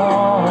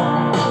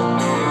heart,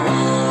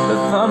 the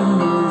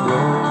thunder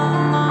rolls.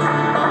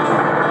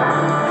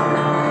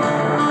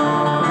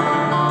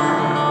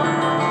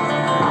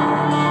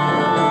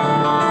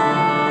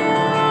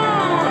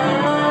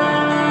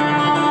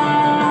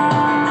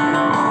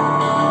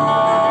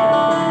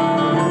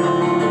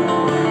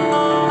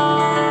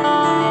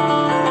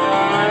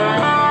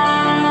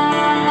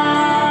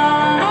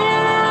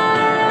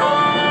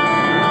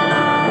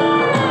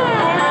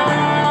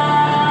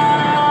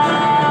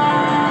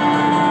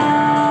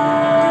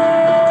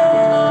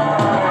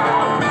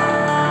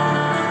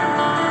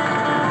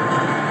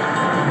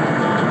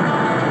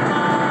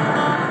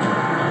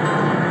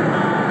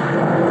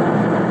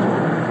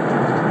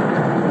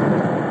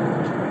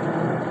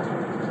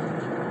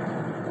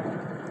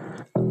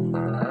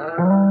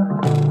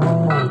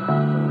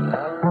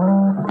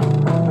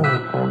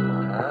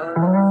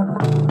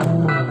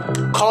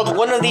 Called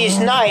One of These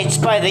Nights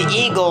by the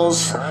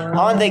Eagles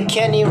on the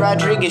Kenny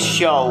Rodriguez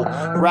Show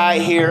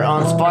right here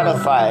on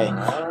Spotify.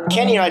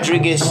 Kenny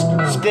Rodriguez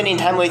spending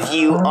time with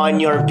you on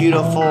your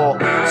beautiful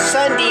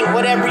Sunday,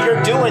 whatever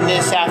you're doing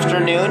this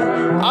afternoon.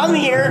 I'm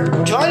here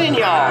joining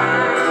y'all,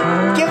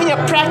 giving you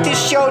a practice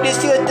show to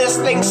see what this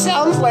thing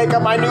sounds like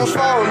on my new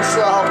phone,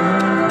 so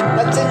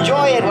let's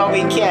enjoy it while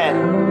we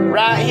can.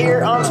 Right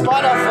here on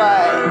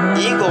Spotify,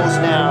 Eagles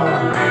now.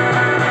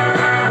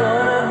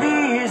 One of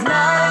these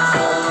nights,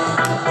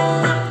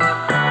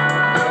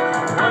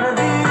 one of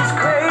these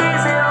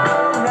crazy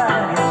long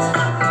nights,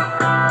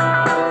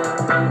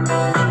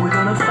 we're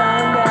gonna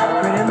find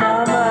out, pretty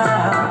mama,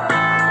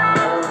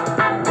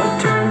 what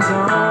turns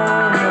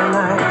on the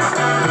lights.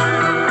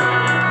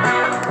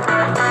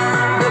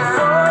 The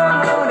full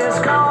moon is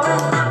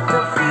calling,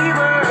 the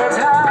fever is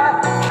high,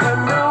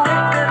 and the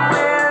wicked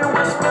wind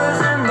whispers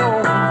and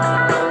moans.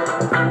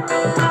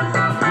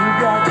 You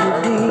got your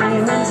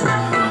demons,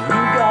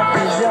 you got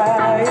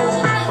desires,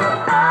 but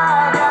I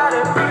got a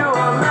few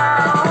of my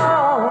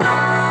own.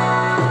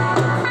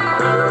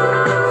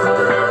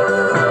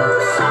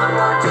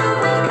 Someone to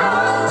be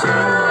kind to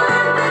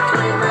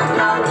between the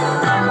dark and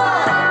the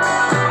light.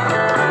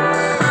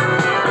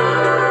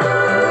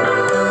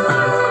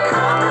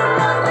 Coming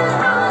right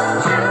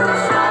behind you,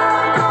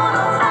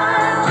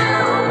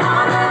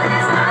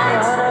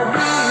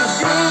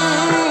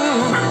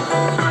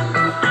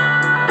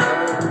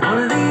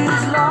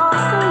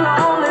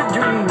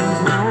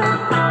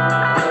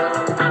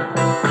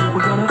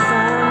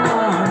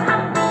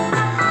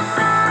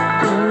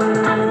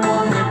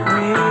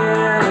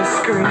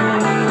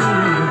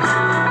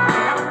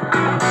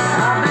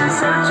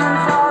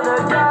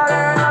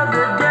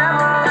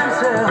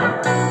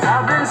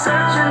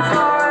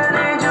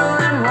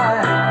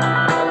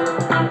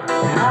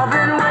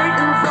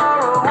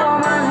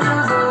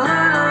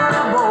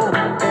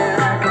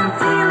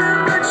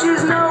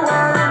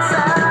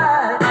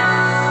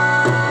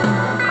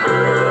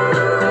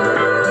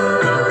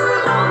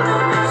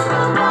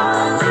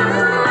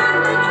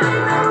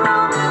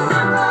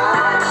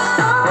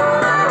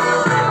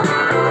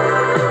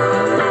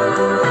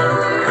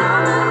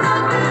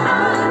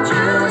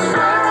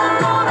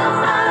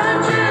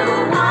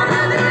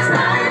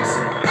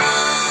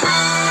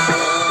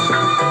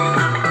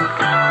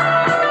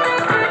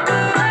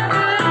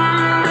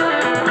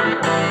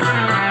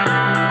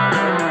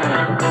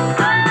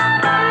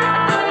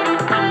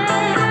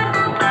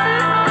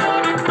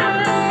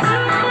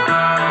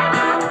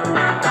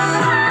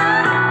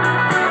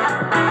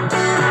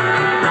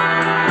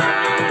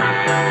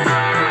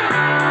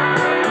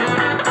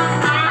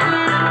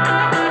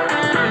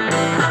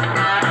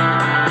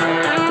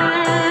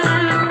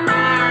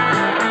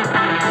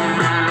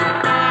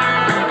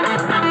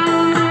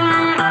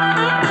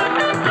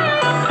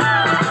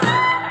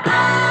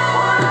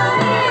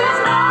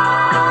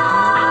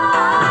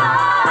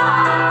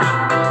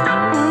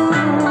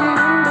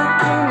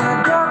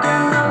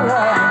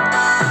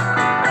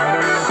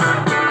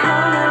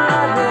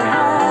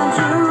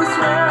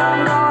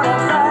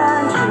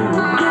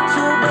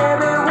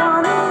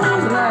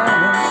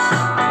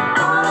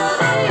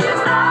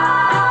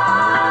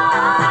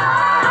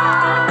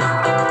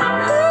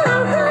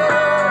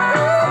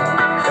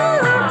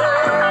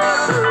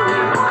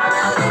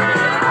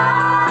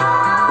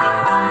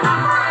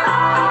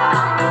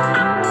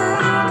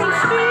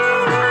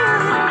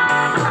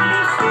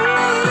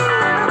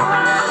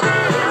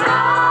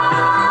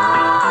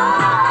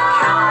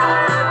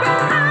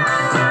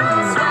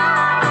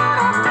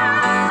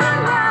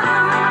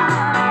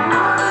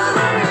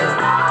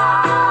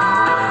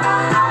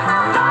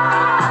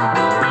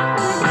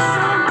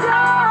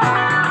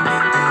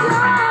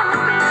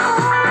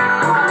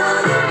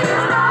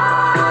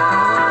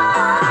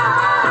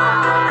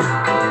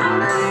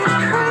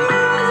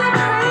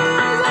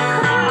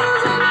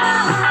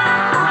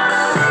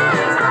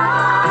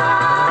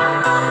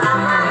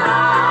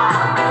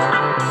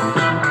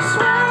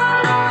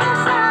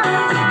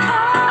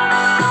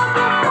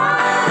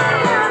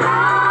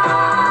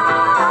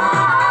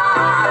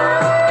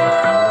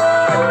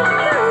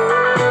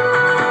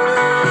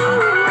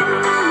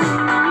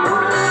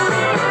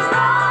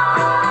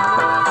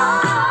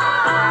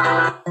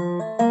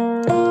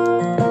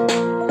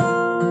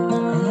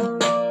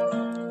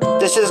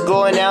 This is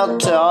going out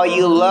to all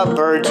you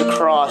lovebirds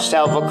across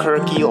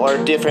Albuquerque or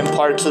different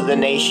parts of the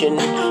nation.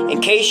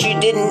 In case you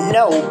didn't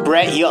know,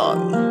 Brett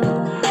Young.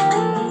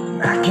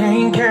 I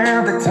can't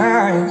count the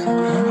times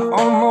I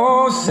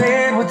almost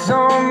said what's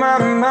on my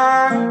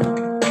mind,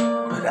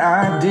 but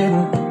I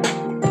didn't.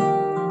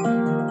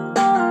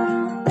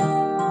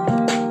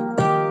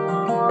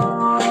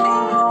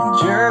 And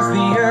just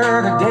the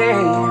other day,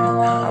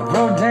 I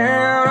wrote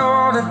down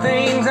all the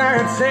things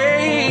I'd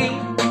say,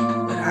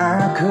 but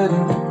I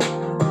couldn't.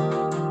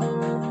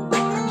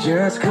 I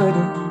just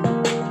couldn't.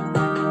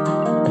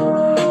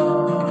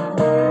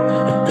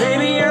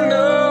 Baby, I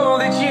know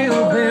that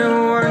you've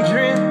been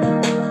wondering.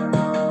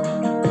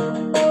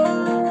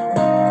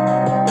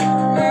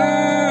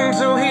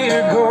 So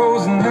here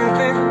goes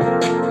nothing.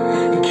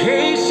 In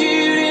case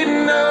you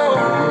didn't know,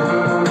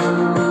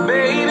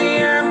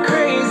 baby, I'm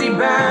crazy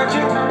about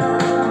you.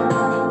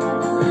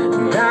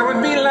 And I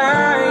would be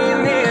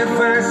lying if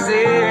I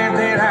said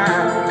that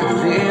I could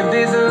live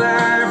this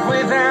life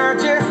without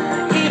you,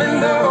 even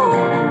though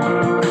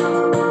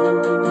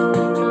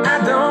I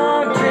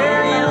don't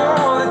tell you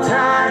all the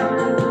time.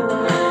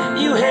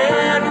 You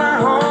had my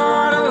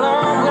heart a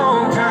long,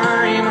 long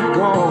time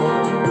ago.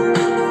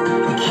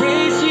 In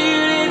case you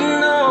didn't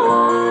know,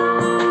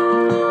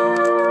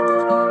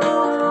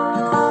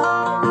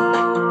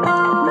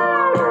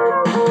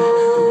 the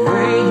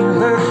way you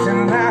look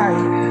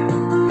tonight,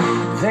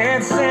 that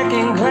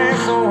second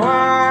glass of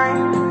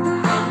wine,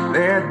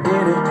 that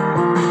did it.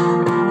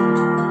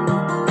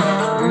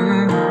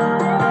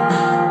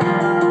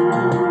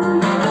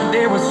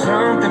 There was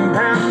something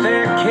about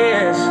that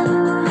kiss,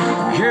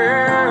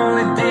 girl,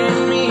 it did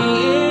me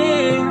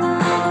in.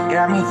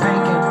 Got me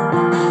thinking,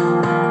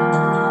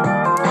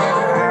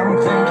 I'm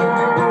thinking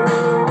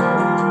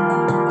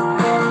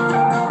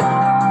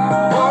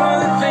all of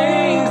the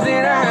things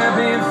that I've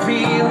been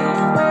feeling.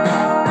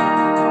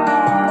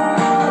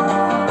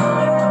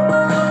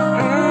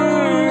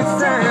 It's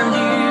time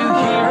you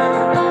hear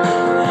it.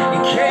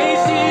 In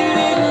case you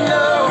didn't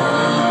know,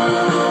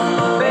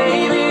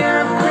 baby,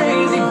 I'm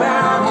crazy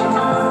about you.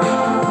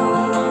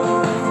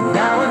 And I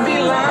would be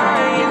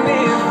lying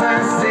if I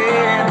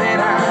said that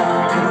I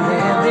could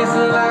live this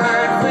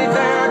life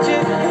without you,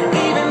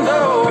 even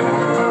though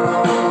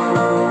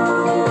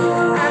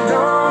I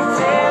don't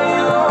tell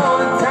you all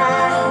the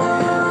time.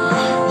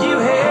 You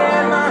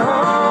had my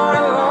heart a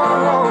long,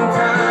 long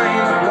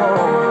time ago.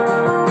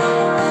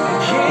 In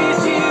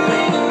case you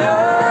didn't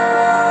know,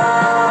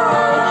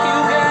 you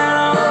got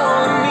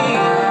all of me.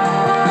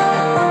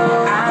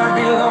 I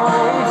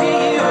belong to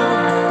you.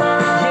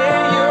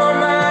 Yeah, you're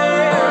my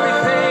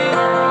everything.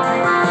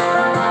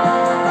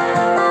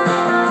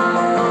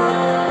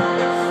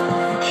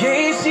 In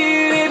case you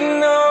didn't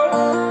know,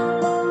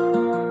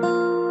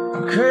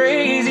 I'm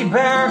crazy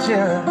about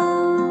you.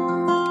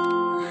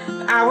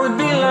 I would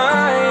be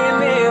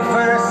lying if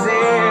I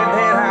said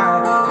that I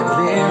could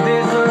live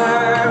this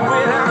life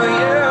without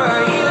you,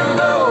 even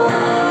though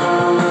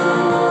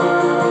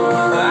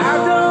I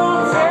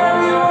don't tell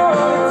you all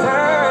the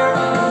time.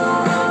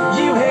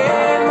 You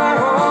had my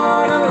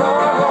heart a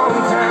long, long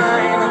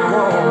time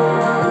ago.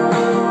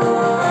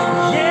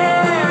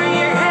 Yeah,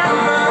 you had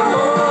my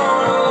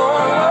heart a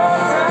long, long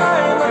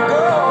time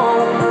ago.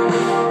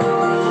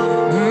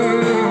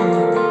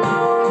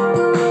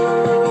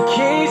 In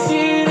case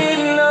you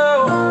didn't know,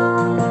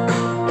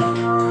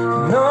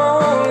 no,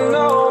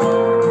 no.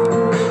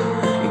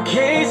 In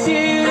case you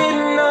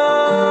didn't know.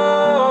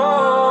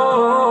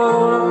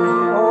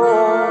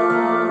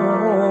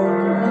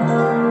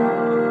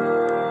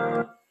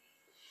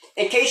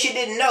 In case you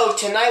didn't know,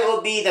 tonight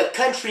will be the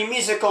Country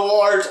Music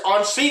Awards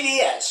on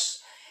CBS.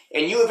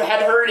 And you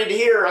have heard it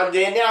here on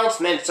the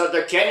announcements of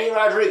the Kenny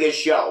Rodriguez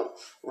Show,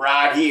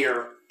 right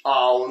here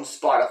on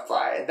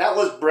Spotify. And that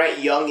was Brett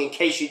Young, in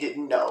case you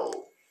didn't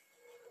know.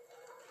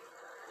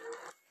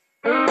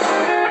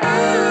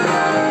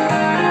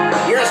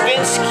 Here's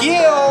Vince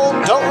Gill,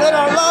 Don't Let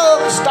Our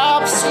Love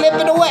Stop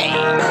Slipping Away,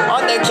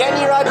 on the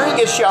Kenny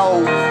Rodriguez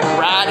Show,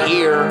 right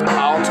here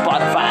on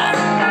Spotify.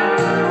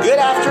 Good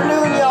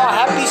afternoon, y'all.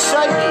 Happy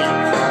Sunday.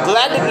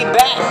 Glad to be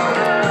back.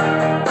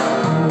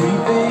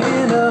 We've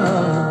been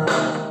up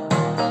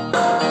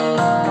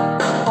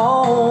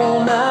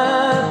all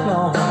night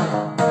long,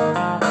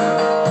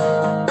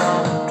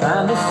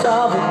 trying to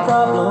solve a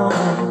problem.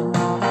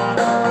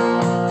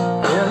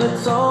 Well,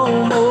 it's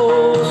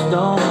almost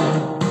done.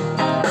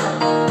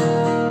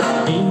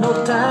 Ain't no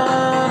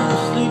time for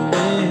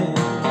sleeping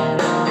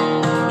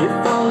if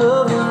our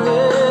love is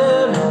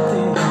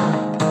everything.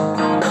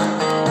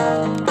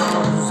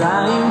 'Cause I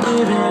ain't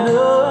giving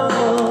up.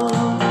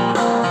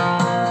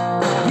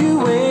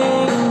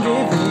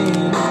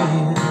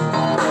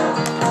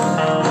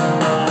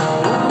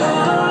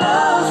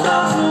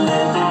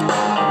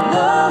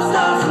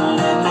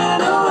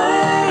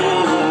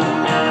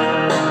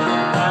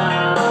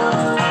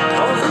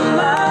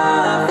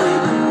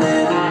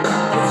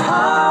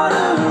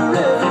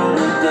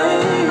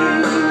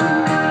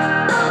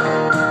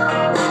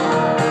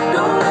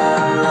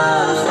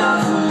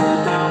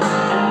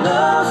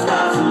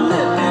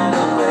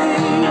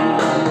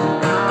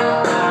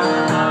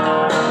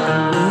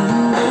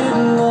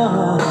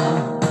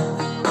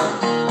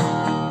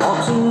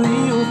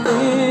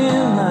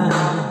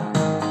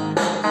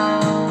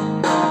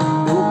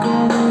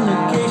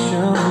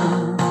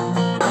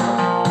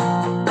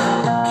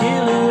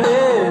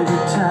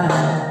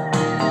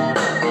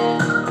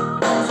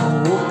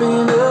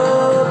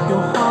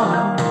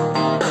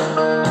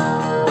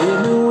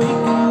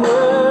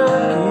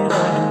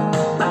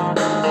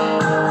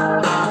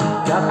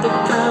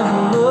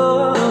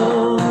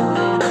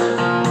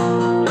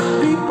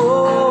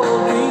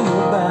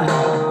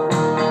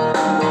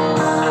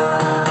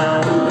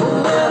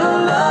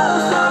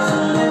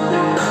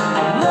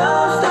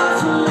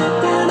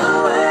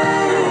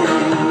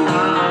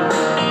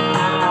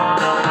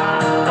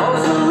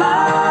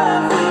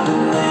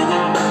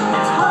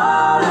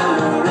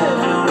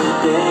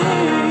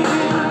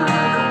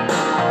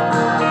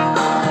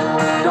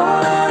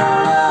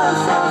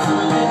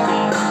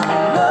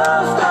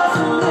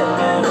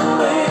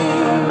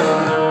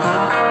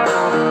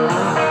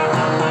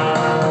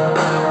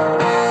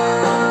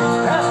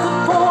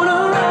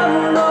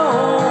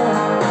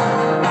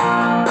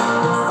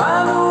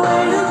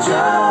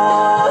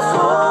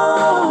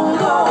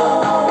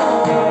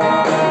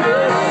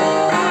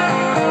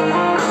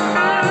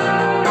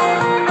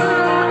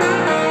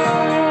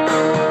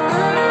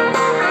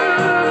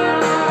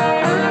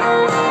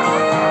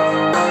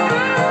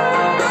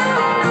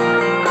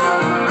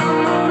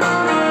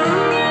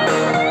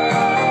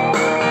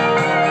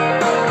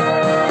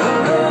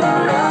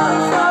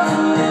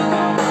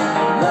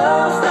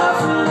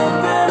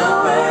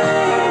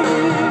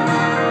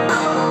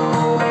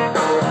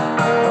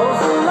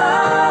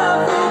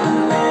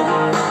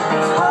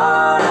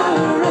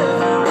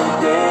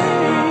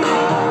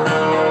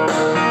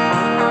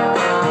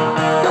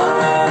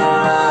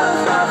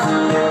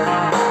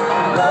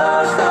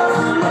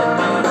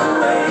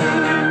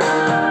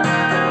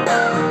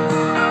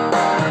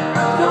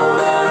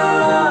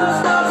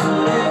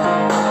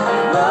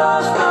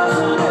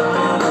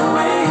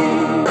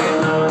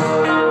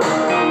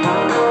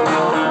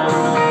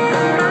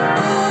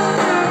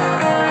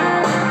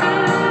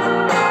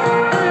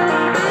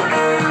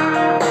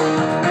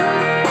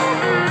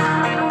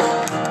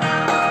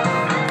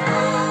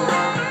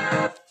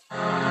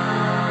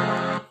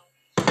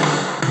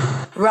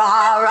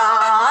 Ra ra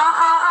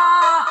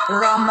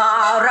Roma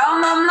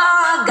Roma ma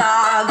ga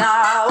ga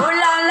ooh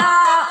la la.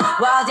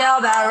 What's your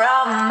bad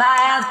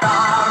romance? Ra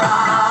ra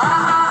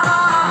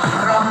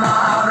Roma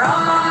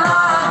Roma ma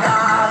ga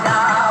ga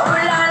ooh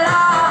la la.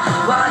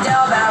 What's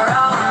your bad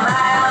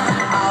romance?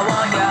 I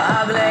want you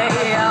ugly,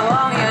 I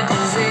want you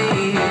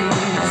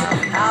disease,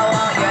 I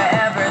want you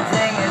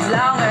everything as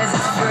long as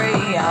it's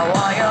free. I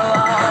want your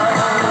love,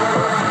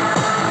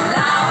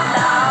 love,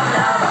 love,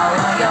 love. I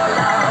want your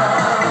love.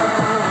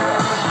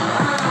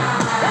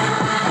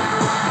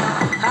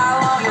 I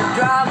want your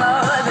drama,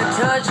 the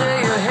touch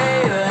of your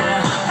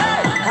hair.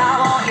 I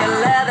want your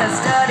leather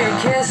studded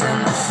kiss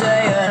and the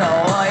saying. I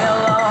want your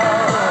love,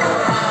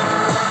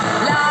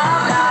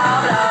 love,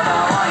 love, love. I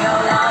want your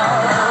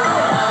love.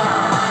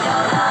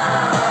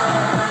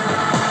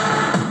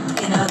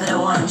 You know that I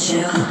want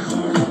you,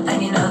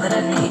 and you know that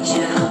I need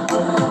you.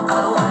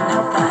 I want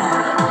that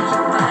bad,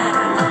 bad,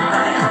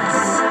 bad.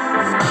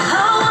 I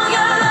want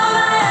your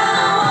love and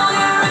I want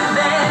your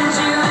revenge.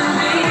 You and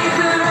me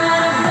could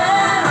write a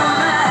bad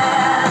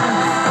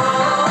romance.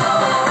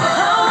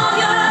 I want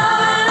your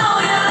love and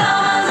all your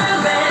love's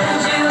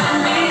revenge. You and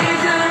me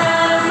could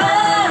write a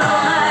bad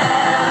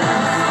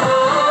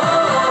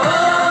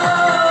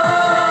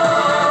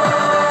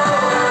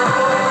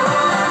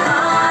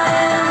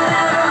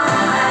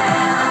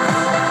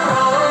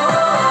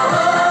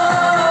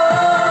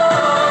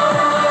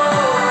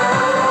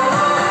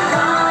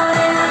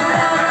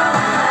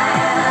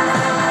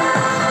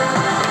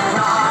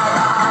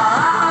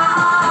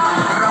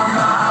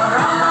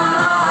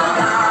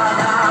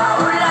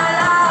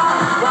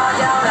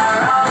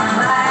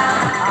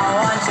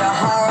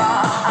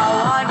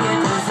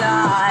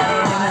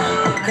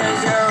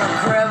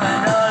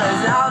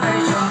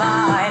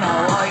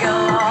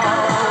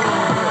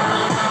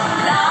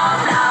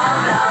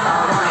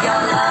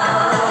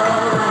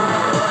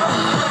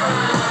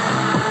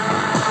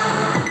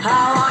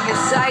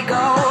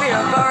psycho,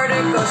 your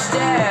vertigo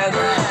stick.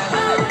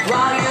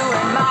 While you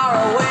admire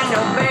a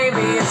window,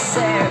 baby, you're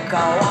sick. I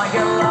want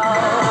your love,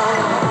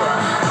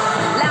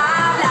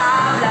 love,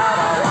 love, love.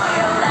 I want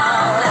your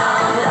love,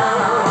 love,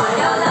 love. I want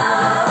your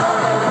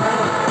love.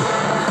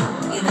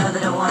 You know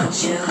that I want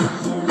you,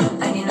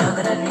 and you know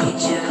that I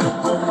need you. I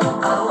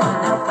want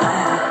that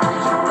bad,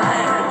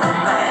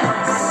 bad, bad.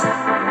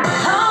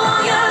 I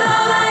want your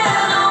love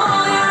and I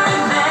want your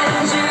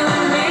revenge. You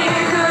and me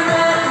could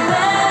write a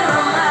bad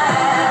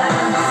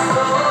romance.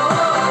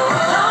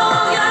 I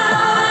want your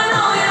love and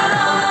all your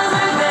love's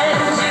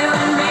revenge. You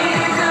and me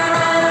could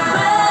write a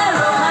bad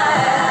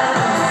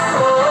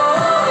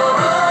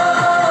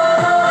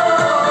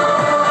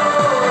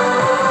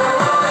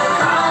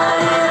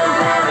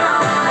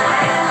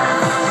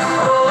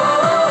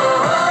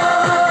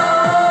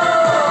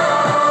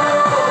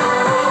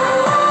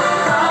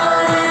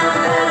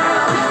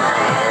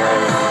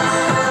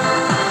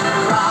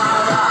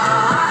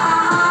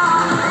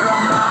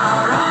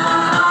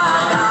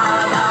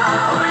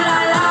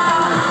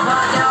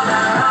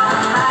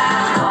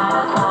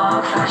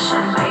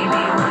passion,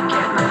 baby, work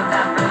it, move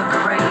that book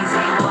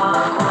crazy.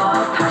 Walk,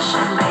 walk,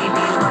 passion,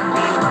 baby, work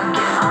it,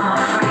 I'm a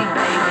freak,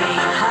 baby.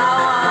 I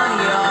want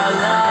your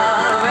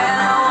love and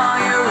I want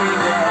your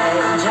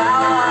revenge. I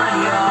want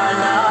your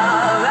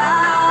love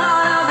and I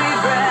wanna be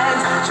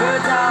friends. Je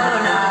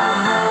t'en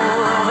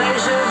amour et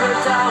je veux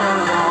t'en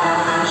revoir.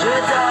 Je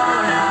t'en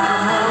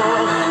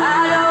amour, I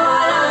don't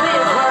wanna be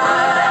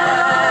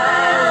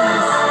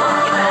friends.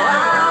 You know I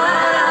don't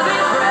wanna be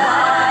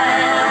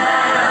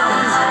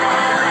friends.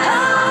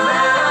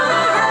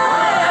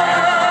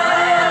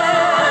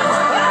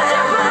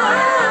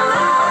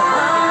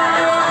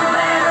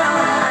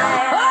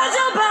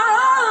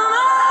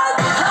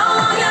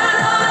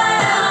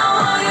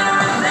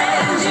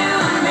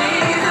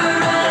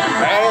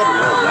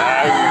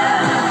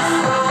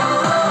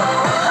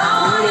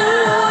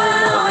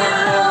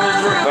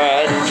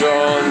 Revenge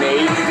on me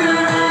in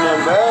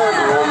a bad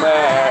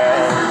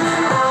romance.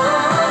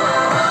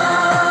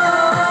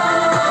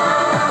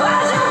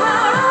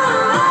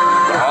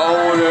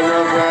 All in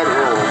a bad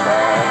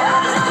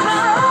romance.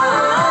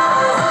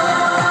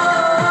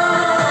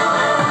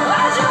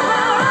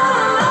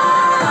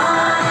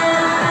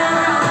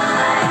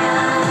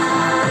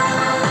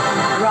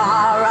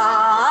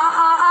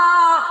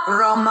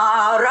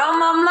 Roma,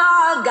 Roma,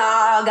 ma,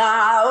 ga,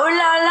 ga, ooh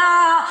la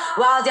la,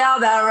 what's your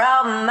bad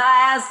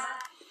romance?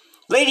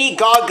 Lady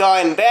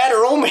Gaga and Bad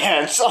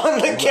Romance on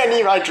the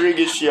Kenny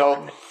Rodriguez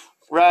Show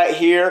right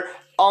here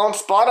on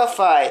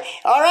Spotify.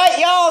 Alright,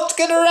 y'all, it's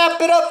gonna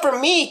wrap it up for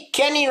me,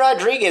 Kenny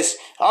Rodriguez.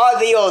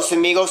 Adios,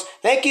 amigos.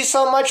 Thank you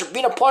so much for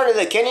being a part of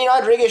the Kenny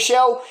Rodriguez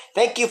Show.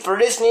 Thank you for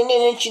listening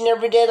in each and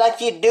every day like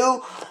you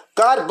do.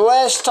 God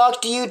bless.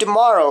 Talk to you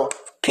tomorrow.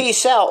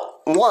 Peace out.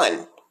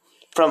 1.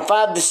 from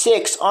 5 to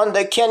 6 on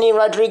the Kenny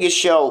Rodriguez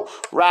Show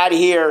right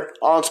here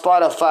on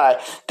Spotify.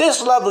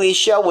 This lovely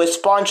show is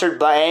sponsored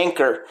by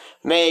Anchor.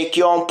 Make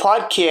your own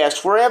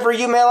podcast wherever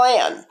you may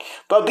land.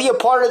 But be a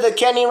part of the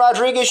Kenny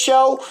Rodriguez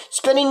Show,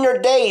 spending your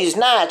days,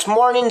 nights,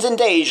 mornings, and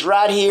days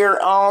right here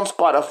on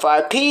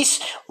Spotify.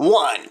 Peace,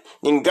 one,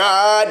 and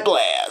God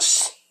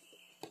bless.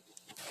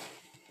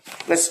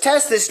 Let's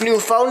test this new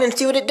phone and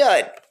see what it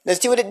does.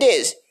 Let's see what it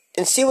is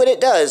and see what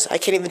it does. I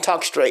can't even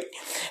talk straight.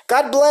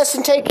 God bless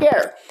and take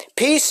care.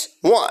 Peace,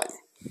 one.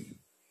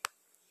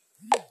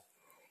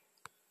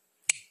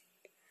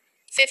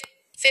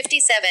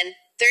 57,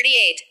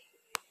 38,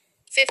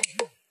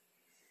 50.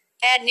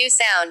 Add new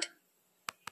sound.